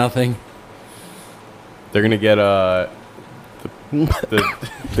 Nothing. They're gonna get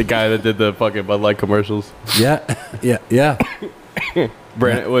the guy that did the fucking Bud Light commercials. Yeah. Yeah.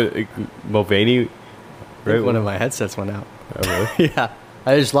 Brandon, what, Mulvaney, right? One of my headsets went out. Oh, really? Yeah,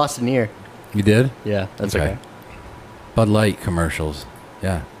 I just lost an ear. You did? Yeah, that's okay. Bud Light commercials.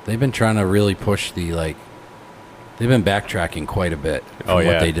 Yeah. They've been trying to really push they've been backtracking quite a bit from Oh, what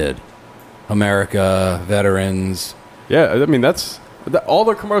yeah. they did. America, veterans. Yeah, I mean all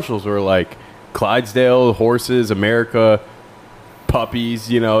their commercials were like Clydesdale, horses, America, puppies.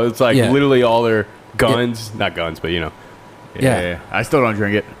 It's like Yeah. literally all their guns, not guns, but Yeah. Yeah. I still don't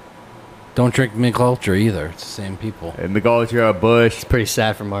drink it. Don't drink Mick Ultra either. It's the same people. And McUltra, Bush. It's pretty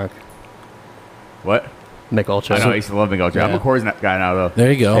sad for Mark. What? Mick Ultra. I know. I used to love McUltra. I'm Yeah. a Coors guy now, though. There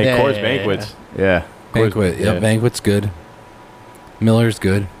you go. hey, Yeah, Coors yeah, Banquets. Yeah. Banquet. yeah. Yep, Banquet's good. Miller's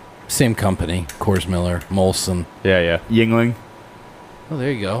good. Same company. Coors Miller, Molson. Yeah. Yingling. Oh,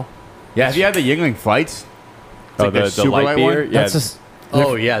 there you go. Yeah. Have you had the Yingling flights? It's Oh, like their the super light light beer. one? Yeah, That's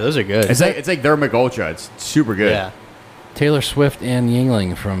Oh yeah, those are good. It's like their McUltra. It's super good. Yeah. Taylor Swift and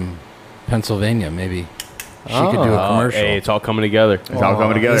Yingling from Pennsylvania. Maybe she could do a Oh, commercial. hey, it's all coming together. It's all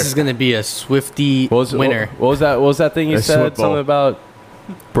coming together. This is gonna be a Swifty winner. What was that? What was that thing you A said? Swift Bowl. Something about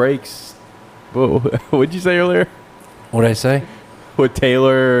breaks. What'd you say earlier? What'd I say? With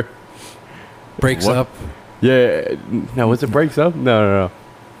Taylor. Breaks What? up. Yeah. No, was it breaks up? No.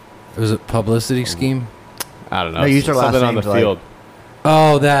 Was it publicity scheme? I don't know. No, you used her last Something on the name to, like- field.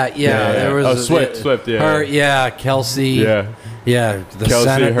 Oh, that. Yeah. Yeah, There yeah. was Oh, Swift, yeah. Her. Yeah. Kelsey. Yeah. Yeah. The Kelsey,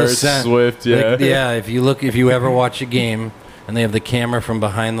 Senate, Hurts, Swift, yeah. Yeah. If you ever watch a game and they have the camera from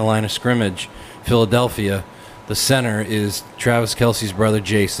behind the line of scrimmage, Philadelphia, the center is Travis Kelsey's brother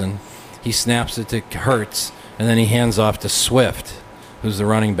Jason. He snaps it to Hurts and then he hands off to Swift, who's the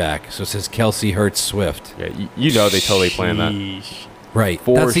running back. So it says Kelsey, Hurts, Swift. Yeah, you know they totally planned that. Sheesh. Right.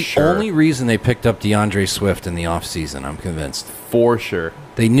 For That's the sure. only reason they picked up DeAndre Swift in the offseason, I'm convinced. For sure.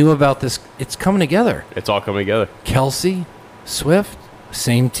 They knew about this. It's coming together. It's all coming together. Kelsey, Swift,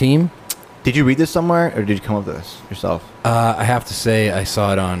 same team. Did you read this somewhere, or did you come up with this yourself? I have to say, I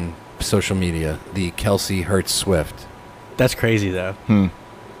saw it on social media. The Kelsey Hurts Swift. That's crazy though.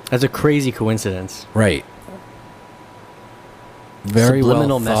 That's a crazy coincidence. Right. Very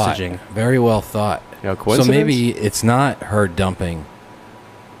Subliminal well thought. messaging. Very well thought. You know, So coincidence? maybe it's not her dumping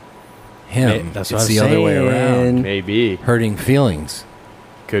him. That's it's what the I'm other way saying. around. Maybe. Hurting feelings.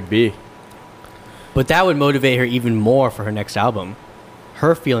 Could be. But that would motivate her even more for her next album.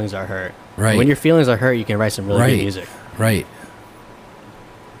 Her feelings are hurt. Right. When your feelings are hurt, you can write some really Right. good music. Right.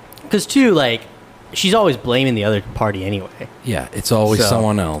 Because, too, like, she's always blaming the other party anyway. Yeah, it's always So-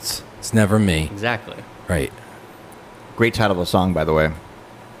 someone else. It's never me. Exactly. Right. Great title of a song, by the way.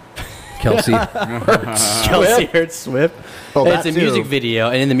 Kelsey. Chelsea Hurts Swift. Well, it's that a too. music video,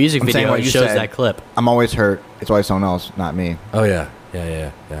 and in the music I'm saying video, what it you shows said. that clip. I'm always hurt. It's always someone else, not me. Oh, yeah.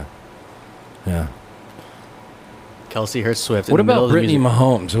 Yeah. Kelsey Hurts Swift. What in the middle about of the Brittany music.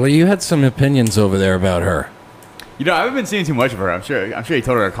 Mahomes? Well, you had some opinions over there about her. You know, I haven't been seeing too much of her. I'm sure you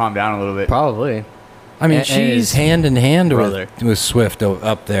told her to calm down a little bit. Probably. I mean, And she's his hand in hand brother. with Swift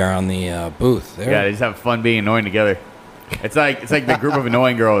up there on the booth. There. Yeah, they just have fun being annoying together. It's like the group of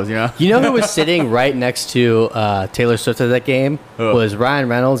annoying girls, you know. You know who was sitting right next to Taylor Swift at that game? Who? Was Ryan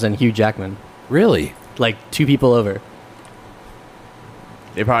Reynolds and Hugh Jackman. Really? Like, 2 people over.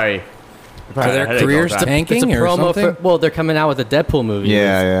 They probably Are had their a headache all the careers time. It's tanking a or promo something? for... Well, they're coming out with a Deadpool movie.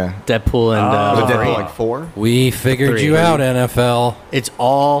 Yeah. with Deadpool and... Oh. Was Deadpool Deadpool Wolverine. like 4? We figured 3. you out, NFL. It's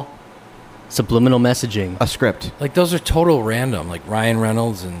all subliminal messaging. A script. Like, those are total random. Like, Ryan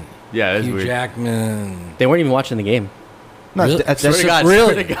Reynolds and Yeah, that's Hugh weird. Jackman. They weren't even watching the game. No, Really? that's Swear to God,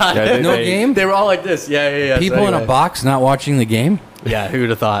 really? swear to God. Yeah, No game? They were all like this. Yeah. People So in a anyway. box not watching the game? Yeah, who would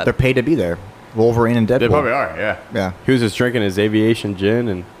have thought? they're paid to be there. Wolverine and Deadpool. They probably are. Yeah. Yeah. He was just drinking his aviation gin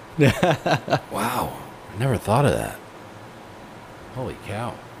and Wow. I never thought of that. Holy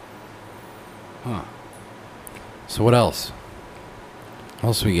cow. Huh. So what else? What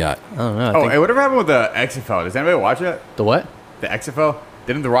else we got? I don't know. I Oh, think hey, whatever happened with the XFL? Does anybody watch it? the what? The XFL?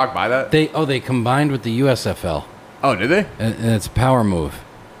 Didn't The Rock buy that? They combined with the USFL. Oh, did they? And it's a power move.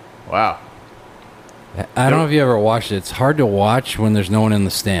 Wow. I don't know if you ever watched it. It's hard to watch when there's no one in the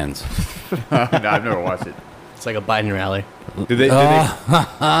stands. No, I've never watched it. It's like a Biden rally. did they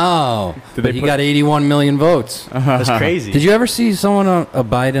Oh, Did but they he put- got 81 million votes. That's crazy. Did you ever see someone on a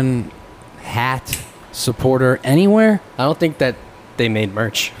Biden hat supporter anywhere? I don't think that they made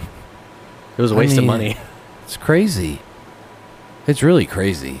merch. It was a waste of mean- money. It's crazy. It's really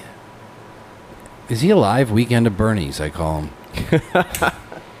crazy. Is he alive? Weekend of Bernie's, I call him.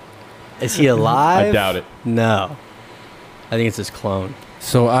 Is he alive? I doubt it. No. I think it's his clone.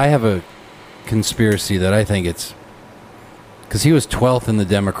 So I have a conspiracy that I think it's because he was 12th in the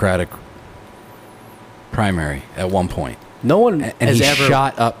Democratic primary at one point, No one and has he ever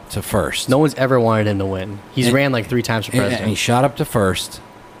shot up to first. No one's ever wanted him to win. He's And- ran like 3 times for and president. he shot up to first.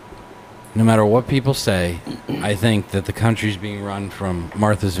 No matter what people say, I think that the country's being run from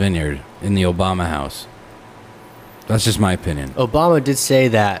Martha's Vineyard in the Obama house. That's just my opinion. Obama did say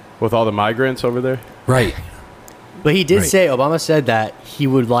that, with all the migrants over there? Right. but he did Right. say Obama said that he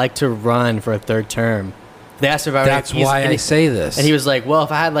would like to run for a 3rd term. They asked him about That's he's- why and I he- say this. And he was like, "Well,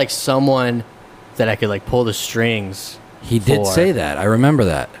 if I had like someone that I could like pull the strings." He did for- say that. I remember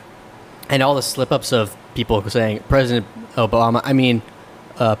that. And all the slip-ups of people saying President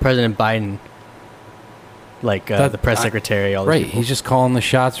President Biden, like That- the press I- secretary, all these Right. people. He's just calling the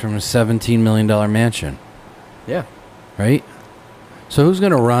shots from a $17 million mansion. Yeah. Right? So who's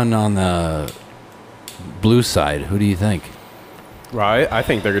going to run on the blue side? Who do you think? Right. I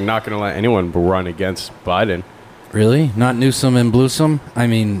think they're not going to let anyone run against Biden. Really? Not Newsom and Bluesome? I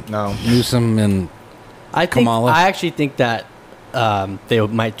mean, No. Newsom and I think Kamala? I actually think that they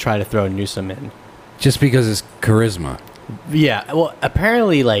might try to throw Newsom in. just because it's charisma. Yeah, well,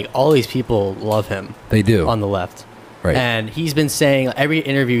 apparently, like all these people love him They do. on the left, Right. and he's been saying every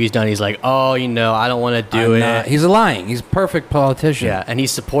interview he's done, he's like, "Oh, I don't want to do I'm it." not- he's lying. He's a perfect politician. Yeah, and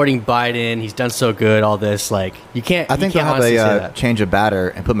he's supporting Biden. He's done so good. All this, like, you can't. I think you they'll can't have honestly say a that. change of batter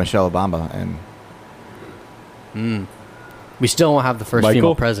and put Michelle Obama in. We still won't have the first Michael?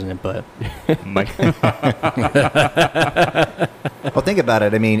 female president, but Mike. Well, think about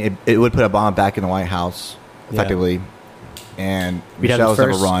it. I mean, it would put Obama back in the White House, Yeah. effectively. And we'd have the Michelle's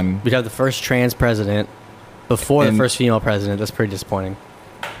never first. run. We'd have the first trans president before the And- first female president. That's pretty disappointing.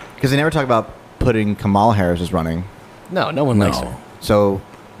 Because they never talk about putting Kamala Harris as running. No one likes her. No. So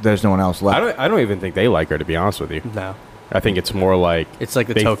there's no one else left. I don't even think they like her, to be honest with you. No, I think it's more like it's like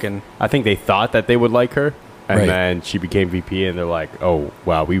the they- token. I think they thought that they would like her, and Right. then she became VP, and they're like, "Oh,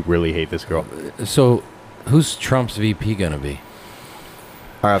 wow, we really hate this girl." So who's Trump's VP going to be?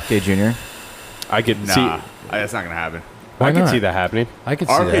 RFK Jr. I could Nah, see. that's not gonna happen. Why I could not? see that happening. I could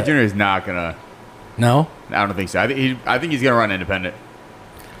see RFK that. Jr. is not gonna. No? I don't think so. I think he's gonna run independent.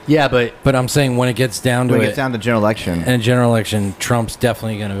 Yeah, but But I'm saying when it gets down to When it it, gets down to general election, in a general election, Trump's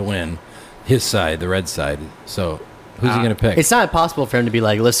definitely going to win his side, the red side. So who's he going to pick? it's not impossible for him to be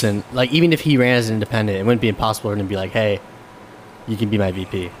like, listen, like even if he ran as an independent, it wouldn't be impossible for him to be like, hey, you can be my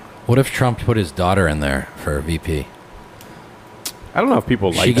VP. What if Trump put his daughter in there for a VP? I don't know if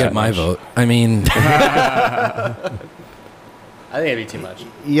people like She that get my much. vote. I mean, I think it'd be too much.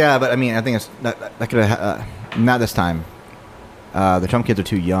 yeah, but I mean, I think it's that could have not this time. The Trump kids are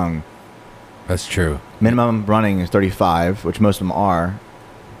too young. that's true. Minimum running is 35, which most of them are,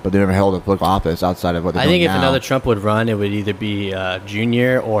 but they never held a political office outside of what they're I think doing if now. another Trump would run, it would either be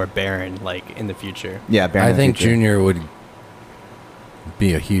Junior or Barron, like in the future. Yeah, Barron I in the think future. Junior would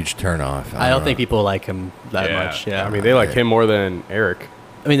be a huge turnoff. I don't know. think people like him that much. Yeah, I mean, they like him more than Eric.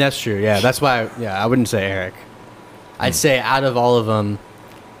 I mean that's true. Yeah, that's why. I wouldn't say Eric. I'd say out of all of them,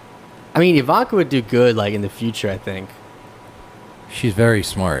 I mean Ivanka would do good like in the future. I think. she's very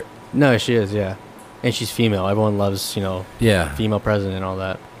smart. No, she is. Yeah, and she's female. Everyone loves Yeah. female president and all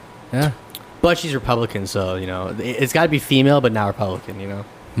that. Yeah. But she's Republican, so it's got to be female, but not Republican.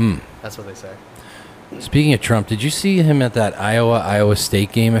 That's what they say. Speaking of Trump, did you see him at that Iowa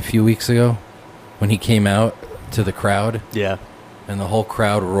State game a few weeks ago when he came out to the crowd Yeah. and the whole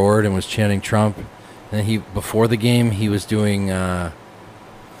crowd roared and was chanting Trump? And then before the game, he was doing, I'm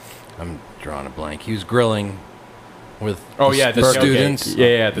drawing a blank. He was grilling with Oh, the, yeah, the the tailgate. students.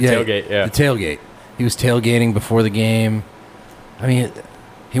 Yeah, the tailgate, yeah. The tailgate. He was tailgating before the game. I mean,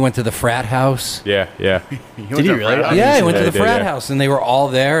 he went to the frat house. Yeah, yeah. Did he really? Yeah, he went to Yeah, the he did, frat yeah. house, and they were all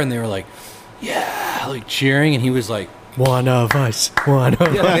there, and they were like, yeah, like cheering, and he was like, One of us. One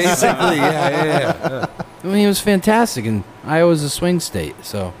of yeah, basically, yeah. I mean, it was fantastic, and Iowa's a swing state,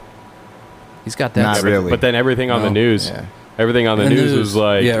 so he's got that. Not stuff. really. But then everything on the No. news, Yeah. everything on the The news news. was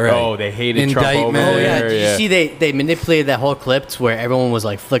like, Yeah, right. oh, they hated Trump over Indictment. Oh yeah, there. did Yeah, you see they manipulated that whole clip to where everyone was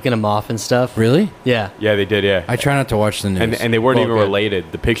like flicking him off and stuff? Really? Yeah. yeah, they did. Yeah, I try not to watch the news. and they weren't Well, even good.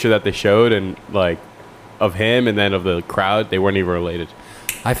 related. The picture that they showed and like of him and then of the crowd, they weren't even related.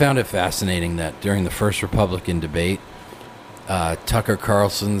 I found it fascinating that during the first Republican debate, Tucker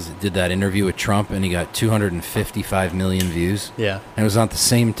Carlson did that interview with Trump, and he got 255 million views. Yeah. And it was not the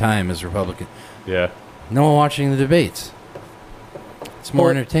same time as Republican. Yeah, No one watching the debates. It's more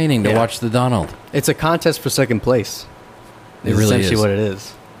Well, entertaining to yeah. watch the Donald. It's a contest for second place. It It's really essentially is. what it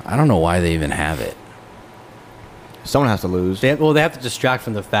is. I don't know why they even have it. Someone has to lose. They have to distract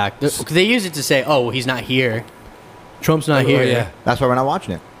from the fact because they use it to say, "Oh, well, he's not here. Trump's not here." yeah. That's why we're not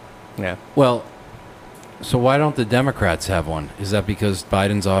watching it. Yeah. Well, so why don't the Democrats have one? Is that because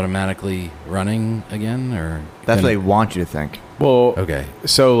Biden's automatically running again, or That's what they want you to think. well, Okay,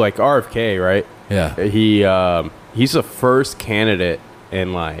 so like RFK, right? yeah. He's the first candidate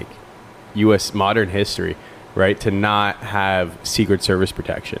in like U.S. modern history, right, to not have Secret Service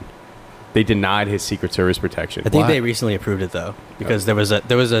protection. They denied his Secret Service protection. I think Why? they recently approved it though because there was a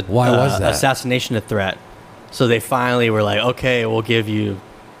Why was that? assassination threat. So they finally were like, "Okay, we'll give you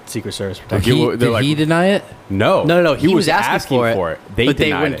Secret Service protection." He- He, they're did like- he deny it? No, No. He was asking for it, They but they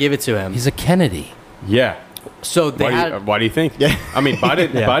denied wouldn't it. give it to him. He's a Kennedy. Yeah. So they had. Why do you think? Yeah. I mean,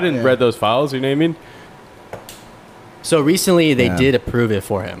 Biden. Yeah. Biden read those files. You know what I mean? So recently they Yeah. did approve it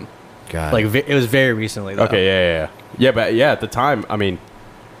for him. God. Like it was very recently. Though. Okay. Yeah. But yeah, at the time, I mean,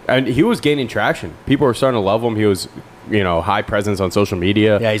 and he was gaining traction. People were starting to love him. He was, high presence on social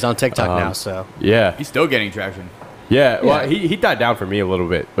media. Yeah, he's on TikTok Um, now. So Yeah. He's still getting traction. Yeah. Well, Yeah. he died down for me a little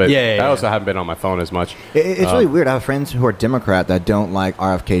bit, but Yeah, I also yeah. haven't been on my phone as much. It's really weird. I have friends who are Democrat that don't like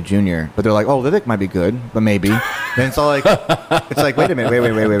RFK Jr., but they're like, "Oh, Vivek might be good, but maybe." Then it's all like, wait a minute, wait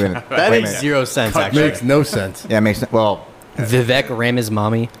a minute. that Wait a makes minute. zero sense. Actually, Makes no sense. Yeah, it makes sense. Well, Vivek ram his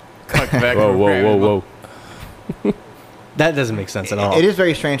mommy. Whoa. That doesn't make sense at all. it is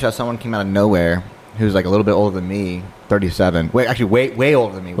very strange how someone came out of nowhere who's like a little bit older than me, 37. Wait, actually, way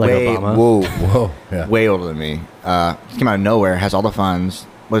older than me. Like way, Obama? Whoa, Whoa. Yeah. way older than me. Just came out of nowhere, has all the funds.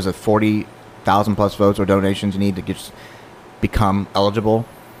 What is it, 40,000 plus votes or donations you need to become eligible?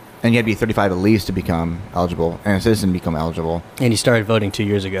 And you had to be 35 at least to become eligible, and a citizen to become eligible. And he started voting 2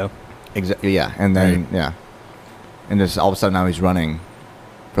 years ago. Exactly. Yeah, and then and just all of a sudden now he's running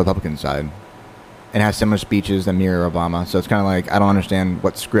for the Republican side, and has similar speeches that mirror Obama. So it's kind of like I don't understand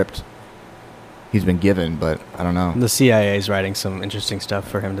what script he's been given, but I don't know. The CIA is writing some interesting stuff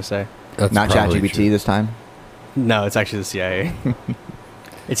for him to say. That's Not probably ChatGPT true. this time. No, it's actually the CIA.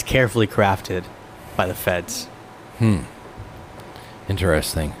 It's carefully crafted by the feds.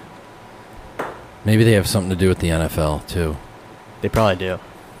 Interesting. Maybe they have something to do with the NFL too. They probably do.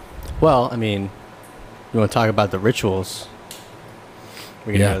 Well, I mean, you want to talk about the rituals?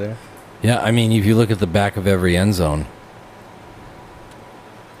 We can Yeah. go there. Yeah, I mean, if you look at the back of every end zone,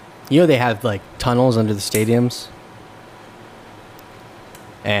 You know they have like tunnels under the stadiums,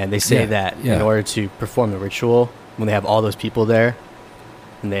 and they say that in order to perform the ritual, when they have all those people there,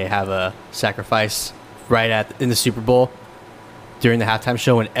 and they have a sacrifice right in the Super Bowl during the halftime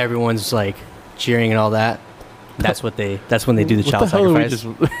show, when everyone's like cheering and all that. That's when they do the child sacrifice.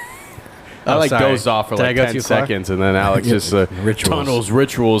 I like dozed off for Did I like go 10 too far? seconds, and then Alex just tunnels,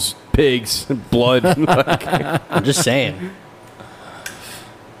 rituals, pigs, blood. I'm just saying.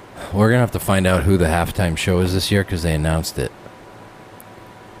 We're going to have to find out who the halftime show is this year because they announced it.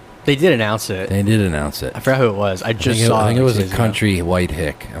 They did announce it. They did announce it. I forgot who it was. I think it was a country white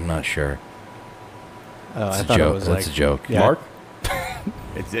hick. I'm not sure. Oh, It's I a thought joke. it was That's like a joke. Yeah. Mark?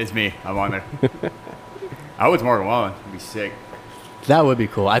 It's me. I'm on there. I was Morgan Wallen. It'd be sick. That would be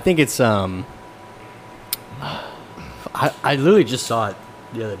cool. I think it's I literally just saw it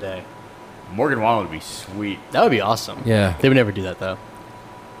the other day. Morgan Wallen would be sweet. That would be awesome. Yeah. They would never do that though.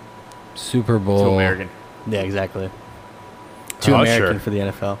 Super Too Bowl. American. Yeah, exactly. Too Usher. American for the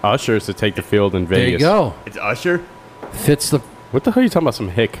NFL. Usher is to take the field in There Vegas. you go. It's Usher. Fits the What the hell are you talking about? Some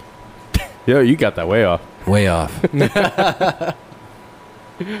hick? Yo, you got that way off. way off.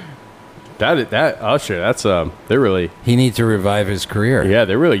 That Usher, that's they're really He needs to revive his career.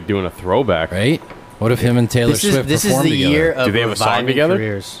 they're really doing a throwback. Right? What if him and Taylor This is Swift the performed together? year of Do they have a song reviving together?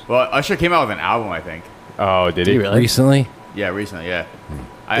 careers. Well, Usher came out with an album, I think. Oh, did Did he? he really? Recently? Yeah, recently. Yeah.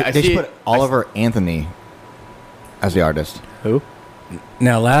 They should put Oliver Anthony as the artist. Who?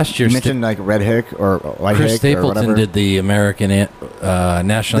 Now, last year, You mentioned like Red Hick or White Chris Hick or Stapleton whatever. did the American national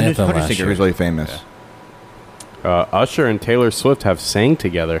There's a anthem country last singer year. who's really famous. Usher and Taylor Swift have sang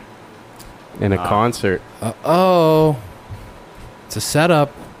together in a concert. Oh, it's a setup.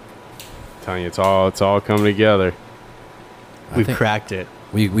 I'm telling you, it's all coming together. We've think- cracked it.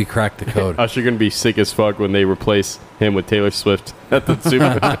 We cracked the code. Usher gonna be sick as fuck when they replace him with Taylor Swift at the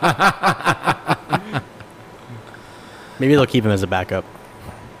Super Bowl. Maybe they'll keep him as a backup.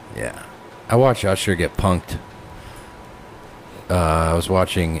 Yeah. I watched Usher get punked. I was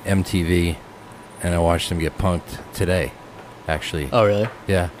watching MTV, and I watched him get punked today, actually. Oh, really?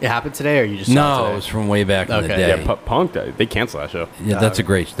 Yeah. It happened today, or you just saw it No, today? it was from way back in the Okay. day. Yeah, Punk. They canceled that show. Yeah, that's a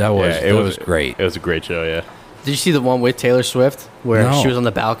great. That was Yeah, that was great. It was a great show. Yeah. Did you see the one with Taylor Swift where No. she was on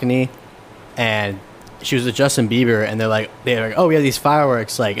the balcony and she was with Justin Bieber and they're like, oh, we have these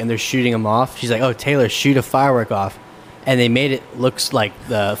fireworks, like, and they're shooting them off. She's like, oh, Taylor, shoot a firework off. And they made it looks like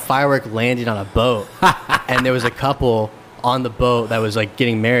the firework landed on a boat and there was a couple on the boat that was like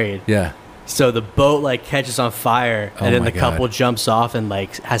getting married. Yeah. So the boat like catches on fire, Oh and then my the couple God. jumps off and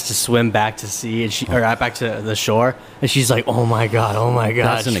like has to swim back to sea, and back to the shore, and she's like, "Oh my god, oh my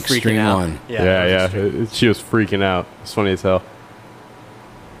god!" That's an She's freaking extreme out. one. Yeah, that was Yeah. extreme. She was freaking out. It's funny as hell.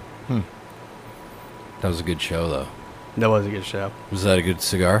 That was a good show, though. That was a good show. Was that a good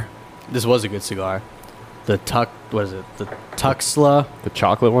cigar? This was a good cigar. The Tuxla The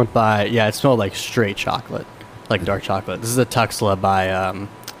chocolate one. by it smelled like straight chocolate, like dark chocolate. This is the Tuxla by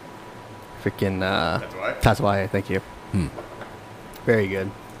That's why. Thank you. Very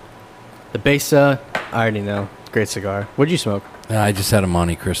good. The Besa, I already know. Great cigar. What'd you smoke? I just had a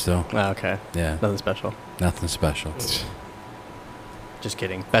Monte Cristo. Oh, okay. Yeah. Nothing special. Nothing special. Just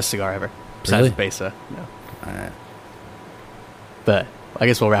kidding. Best cigar ever. Besides Really? the Besa. No. But I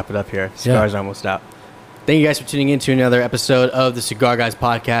guess we'll wrap it up here. Cigars are almost out. Thank you guys for tuning in to another episode of the Cigar Guys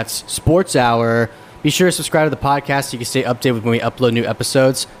Podcast Sports Hour. Be sure to subscribe to the podcast so you can stay updated with when we upload new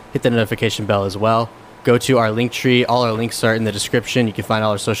episodes. Hit the notification bell as well. Go to our link tree. All our links are in the description. You can find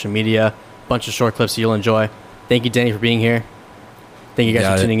all our social media. Bunch of short clips that you'll enjoy. Thank you, Denny, for being here. Thank you guys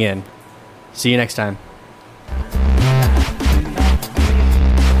Got for it. tuning in. See you next time.